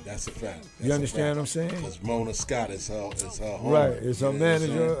brand. That's a fact. You understand what I'm saying? Because Mona Scott is her home. Right, it's her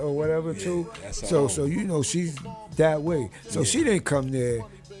manager or whatever too. So you know she's that way. So she didn't come there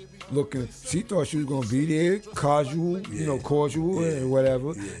looking. She thought she was gonna be there, cordial and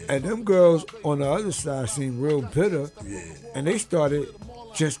whatever. And them girls on the other side seemed real bitter, and they started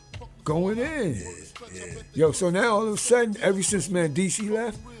just going in. Yo, so now all of a sudden, ever since DC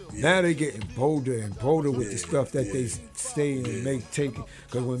left, now they getting bolder and bolder with the stuff that they stay and take.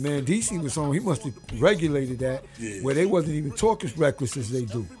 Because when DC was on, he must have regulated that, where they wasn't even talking as reckless as they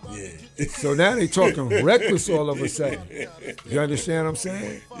do. So now they talking reckless all of a sudden. You understand what I'm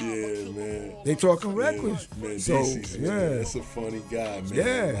saying? Yeah, man. They talking reckless. Man, so DC's, that's a funny guy, man.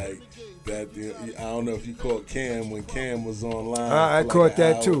 Yeah. Like, that, I don't know if you caught Cam when Cam was online. I caught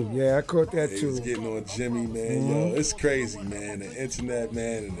that too. Yeah, I caught that too. He was getting on Jimmy, man. Yo, it's crazy, man. The internet,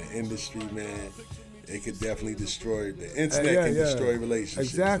 man, and the industry, man. It could definitely destroy the internet. Can destroy relationships.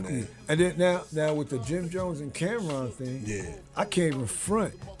 Exactly. Man. And then now with the Jim Jones and Cameron thing, I can't even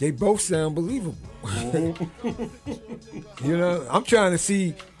front. They both sound believable. You know, I'm trying to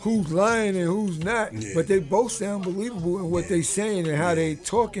see who's lying and who's not, but they both sound believable in what they saying and how they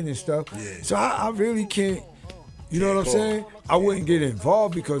talking and stuff. So I really can't. You know what I'm saying? I wouldn't get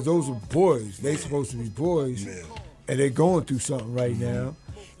involved because those are boys. They supposed to be boys, and they're going through something right now.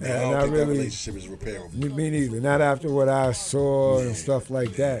 And I don't think that relationship is repairable. Me neither. Not after what I saw and stuff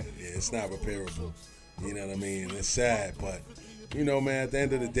like that. Yeah, it's not repairable. You know what I mean? It's sad, but, you know, man, at the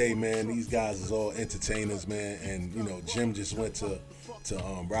end of the day, man, these guys is all entertainers, man. And, you know, Jim just went to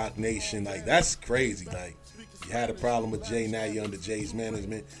Rock Nation. Like, that's crazy. Like, you had a problem with Jay, now you're under Jay's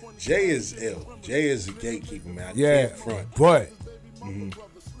management. Jay is ill. Jay is a gatekeeper, man. I can't front. But,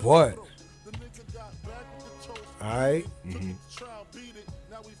 all right?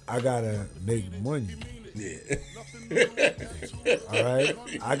 I gotta make money. Yeah. All right?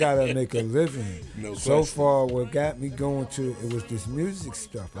 I gotta make a living. No so question. far, what got me going to it was this music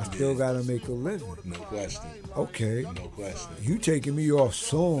stuff. I still gotta make a living. No question. Okay. No question. You taking me off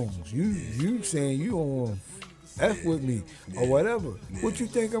songs. You saying you don't want to F with me or whatever. What you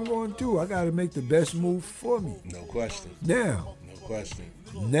think I'm going to do? I gotta make the best move for me. No question. Now. No question.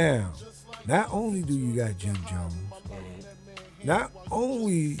 Now, not only do you got Jim Jones, not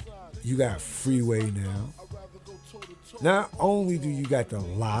only you got Freeway now, not only do you got the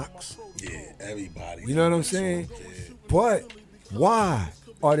Locks. Yeah, everybody. You know what I'm saying? But why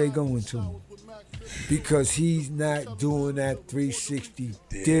are they going to him? Because he's not doing that 360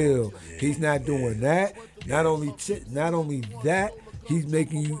 deal. He's not doing that. Not only that,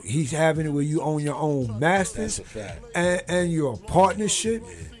 he's having it where you own your own masters. That's a fact. And your partnership.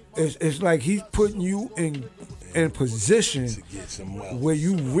 It's like he's putting you in position to get some wealth, where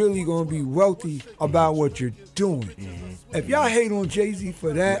you really gonna be wealthy about what you're doing. If y'all hate on Jay-Z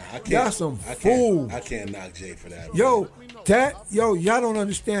for that, y'all some fools. I can't knock Jay for that. Y'all don't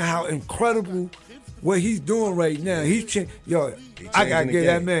understand how incredible what he's doing right now, I gotta get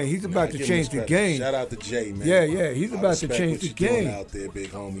that man. He's about to change the game. Shout out to Jay, man. Yeah, he's about to change the game out there, big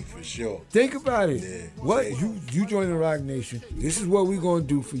homie, for sure. Think about it. Yeah. What you join the Roc Nation? This is what we're gonna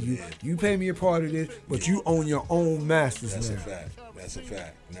do for you. You pay me a part of this, but you own your own masters. That's now. a fact. That's a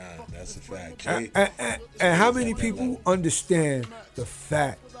fact. Nah, that's a fact. Jay, and how many people understand the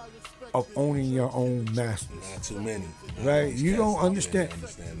fact of owning your own masters? Not too many. Right? You don't understand.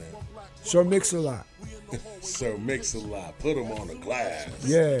 Understand that. Sir Mix-a-Lot. Sir Mix-a-Lot. Put him on the glass.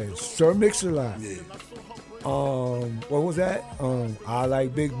 Yeah, Sir Mix-a-Lot. Yeah. What was that? I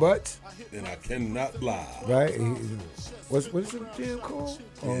Like Big Butts. And I Cannot Lie. Right? What's the jam called?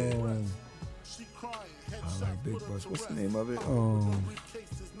 I Like Big Butts. What's the name of it?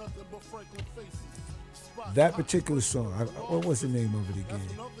 That particular song. What was the name of it again?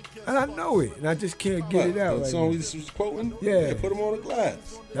 And I know it, and I just can't get it out. The song we just was quoting? Yeah. Put him on the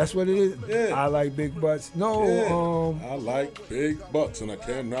glass. That's what it is? Yeah. I Like Big Butts. No, I like big butts, and I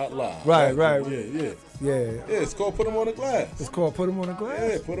cannot lie. Right. Yeah. Yeah, it's called Put Him on the Glass. It's called Put Him on the Glass?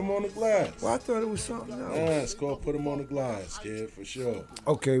 Yeah, Put Him on the Glass. Well, I thought it was something else. It's called Put Him on the Glass, kid, for sure.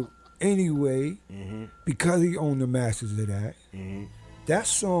 Okay, anyway, because he owned the masters of that, that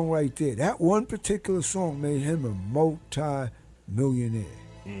song right there, that one particular song made him a multi-millionaire.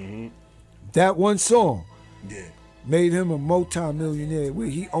 That one song made him a multi-millionaire where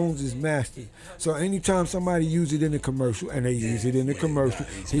he owns his master. So anytime somebody use it in a commercial, and they use it in the commercial,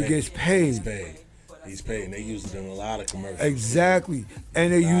 he gets paid. He's paid, and they use it in a lot of commercials. Exactly.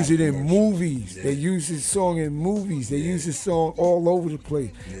 And they use it in movies. Yeah. They use his song in movies. They use his song all over the place.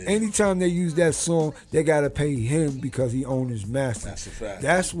 Yeah. Anytime they use that song, they got to pay him because he owns his master. That's a fact.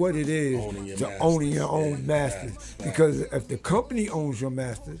 That's what it is owning your own masters. Facts. Because if the company owns your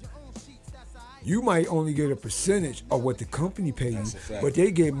masters, you might only get a percentage of what the company pays you, but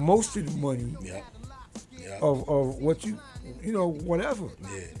they get most of the money of what whatever.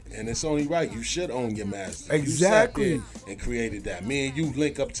 Yeah, and it's only right. You should own your master. Exactly. You sat there and created that. Me and you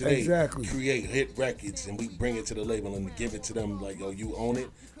link up today. Exactly. Create hit records, and we bring it to the label and give it to them like, oh, you own it?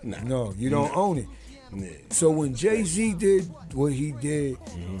 Nah. No, you don't own it. Yeah. So when Jay-Z did what he did,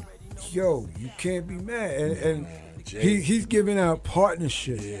 yo, you can't be mad. And he's giving out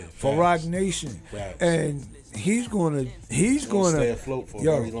partnership for Roc Nation. And he's gonna stay afloat for a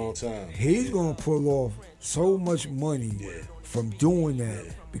very long time. He's gonna pull off so much money from doing that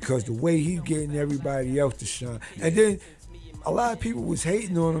because the way he's getting everybody else to shine. And then a lot of people was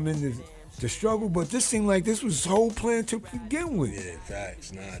hating on him in the struggle, but this seemed like this was his whole plan to begin with. Yeah,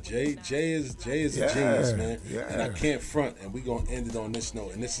 facts. Nah, Jay is a genius, man. Yeah. And I can't front, and we gonna end it on this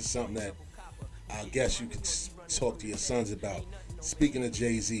note. And this is something that I guess you could talk to your sons about. Speaking of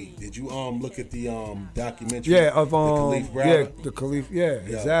Jay-Z, did you look at the documentary? Yeah, of the Khalif Browder? the Khalif. Yeah,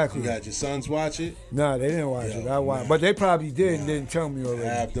 exactly. You had your sons watch it? No, they didn't watch it. I watched, but they probably did and didn't tell me already.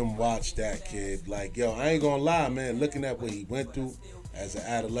 Have them watch that, kid. Like, yo, I ain't gonna lie, man. Looking at what he went through as an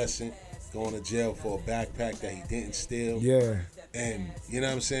adolescent, going to jail for a backpack that he didn't steal. Yeah. And, you know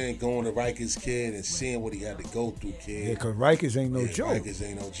what I'm saying, going to Rikers, kid, and seeing what he had to go through, kid. Yeah, because Rikers ain't no joke. Rikers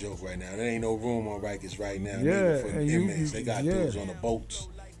ain't no joke right now. There ain't no room on Rikers right now. Yeah. For the inmates. They got dudes on the boats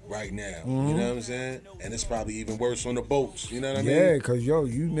right now. You know what I'm saying? And it's probably even worse on the boats. You know what I mean? Yeah, because, yo,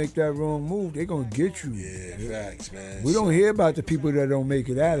 you make that wrong move, they going to get you. Yeah, facts, man. We don't hear about the people that don't make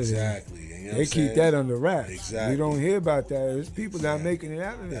it out of there. Exactly. You know they keep that under wraps. Exactly. We don't hear about that. There's people not making it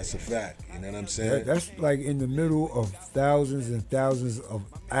out of there. That's a fact. You know what I'm saying? That's like in the middle of thousands and thousands of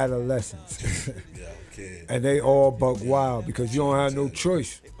adolescents. Kid. And they all buck wild because you don't have no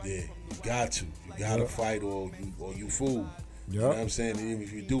choice. Yeah, you got to. You got to fight or you fool. You know what I'm saying? And even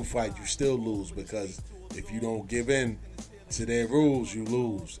if you do fight, you still lose because if you don't give in to their rules, you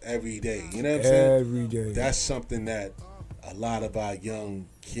lose every day. You know what I'm saying? Every day. That's something that a lot of our young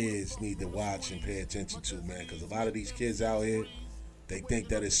kids need to watch and pay attention to, man, because a lot of these kids out here, they think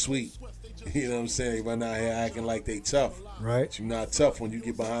that it's sweet. You know what I'm saying? They run out here acting like they tough. Right. But you're not tough when you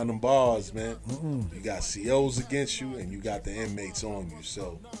get behind them bars, man. You got COs against you and you got the inmates on you.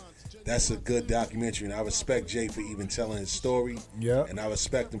 So that's a good documentary, and I respect Jay for even telling his story. Yeah. And I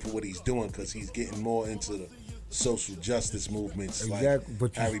respect him for what he's doing because he's getting more into the social justice movements like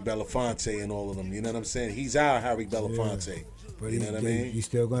Harry Belafonte and all of them. You know what I'm saying? He's our Harry Belafonte. Yeah. But you know what I mean? You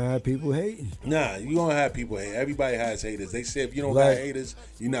still gonna have people hating. Nah, you gonna have people hate. Everybody has haters. They say if you don't got haters,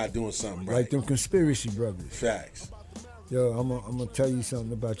 you're not doing something right. Like them conspiracy brothers. Facts. Yo, I'm gonna tell you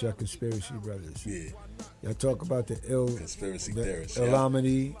something about your conspiracy brothers. Yeah. Y'all talk about the conspiracy theorists.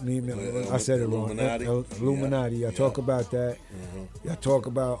 Illuminati. I said it wrong. Illuminati. Y'all talk about that. Y'all talk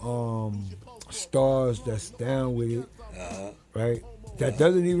about stars that's down with it. Right? That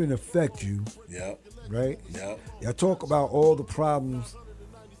doesn't even affect you. Yep. right? Yep. Y'all talk about all the problems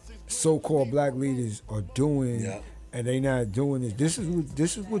so-called black leaders are doing, Yep. and they not doing it. This is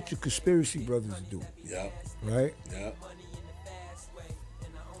what your conspiracy brothers do, Yep. right? Yep.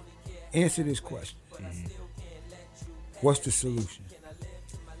 Answer this question. What's the solution?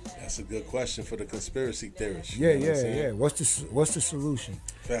 That's a good question for the conspiracy theorists. Yeah. What's the solution?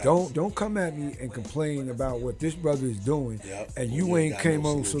 Facts. Don't come at me and complain about what this brother is doing, and you ain't came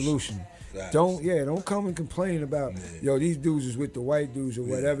on solution. Facts. Don't come and complain about these dudes is with the white dudes or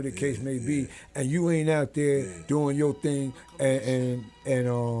whatever the case may be, and you ain't out there doing your thing and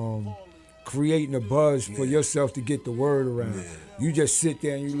creating a buzz for yourself to get the word around. Yeah. You just sit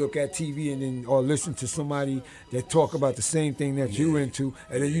there and you look at TV and then or listen to somebody that talk about the same thing that you're into,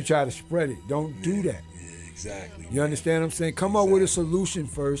 and then you try to spread it. Don't do that. Yeah, exactly. You understand what I'm saying? Come up with a solution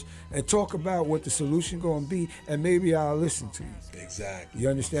first and talk about what the solution going to be, and maybe I'll listen to you. Exactly. You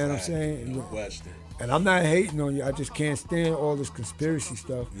understand what I'm saying? No question. And I'm not hating on you. I just can't stand all this conspiracy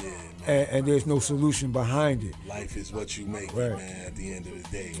stuff. Yeah, man. And there's no solution behind it. Life is what you make Right. it, man, at the end of the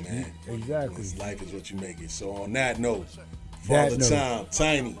day, man. Exactly. Life is what you make it. So on that note, Father Time,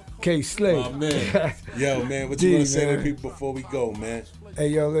 Tiny, K Slay. my man. Yo, man, what you want to say to man. people before we go, man? Hey,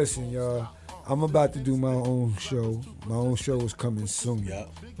 yo, listen, y'all. I'm about to do my own show. My own show is coming soon. Yep.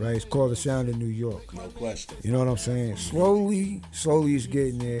 Right? It's called The Sound of New York. No question. You know what I'm saying? Slowly it's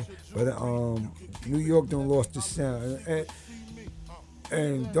getting there. But New York done lost the sound.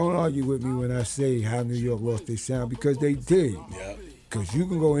 And don't argue with me when I say how New York lost their sound, because they did. Yep. Because you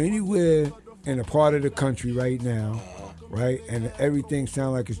can go anywhere in a part of the country right now, right? And everything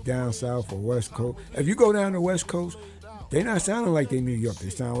sound like it's down south or West Coast. If you go down the West Coast, they not sounding like they New York. They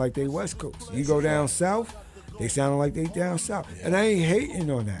sound like they West Coast. You go down south, they sounding like they down south. And I ain't hating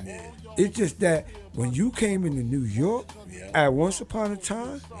on that. It's just that when you came into New York, at once upon a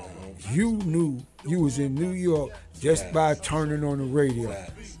time, you knew you was in New York just by turning on the radio.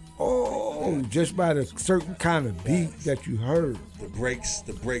 Oh, just by the certain kind of beat that you heard. The breaks,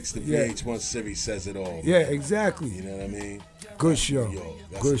 the VH1 series says it all. Yeah, exactly. You know what I mean? Good show.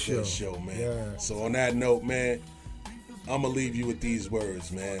 That's Good a good show, man. Yeah. So on that note, man, I'm going to leave you with these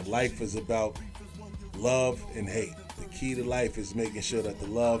words, man. Life is about love and hate. The key to life is making sure that the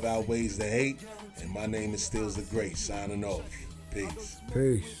love outweighs the hate. And my name is Stills the Great, signing off. Peace.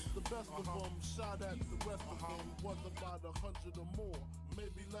 Peace. The best of them shot at the rest of them was about 100 or more,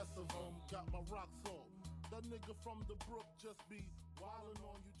 maybe less of them got my rocks off. That nigga from the brook just be wildin'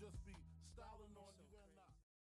 on you, just be styling on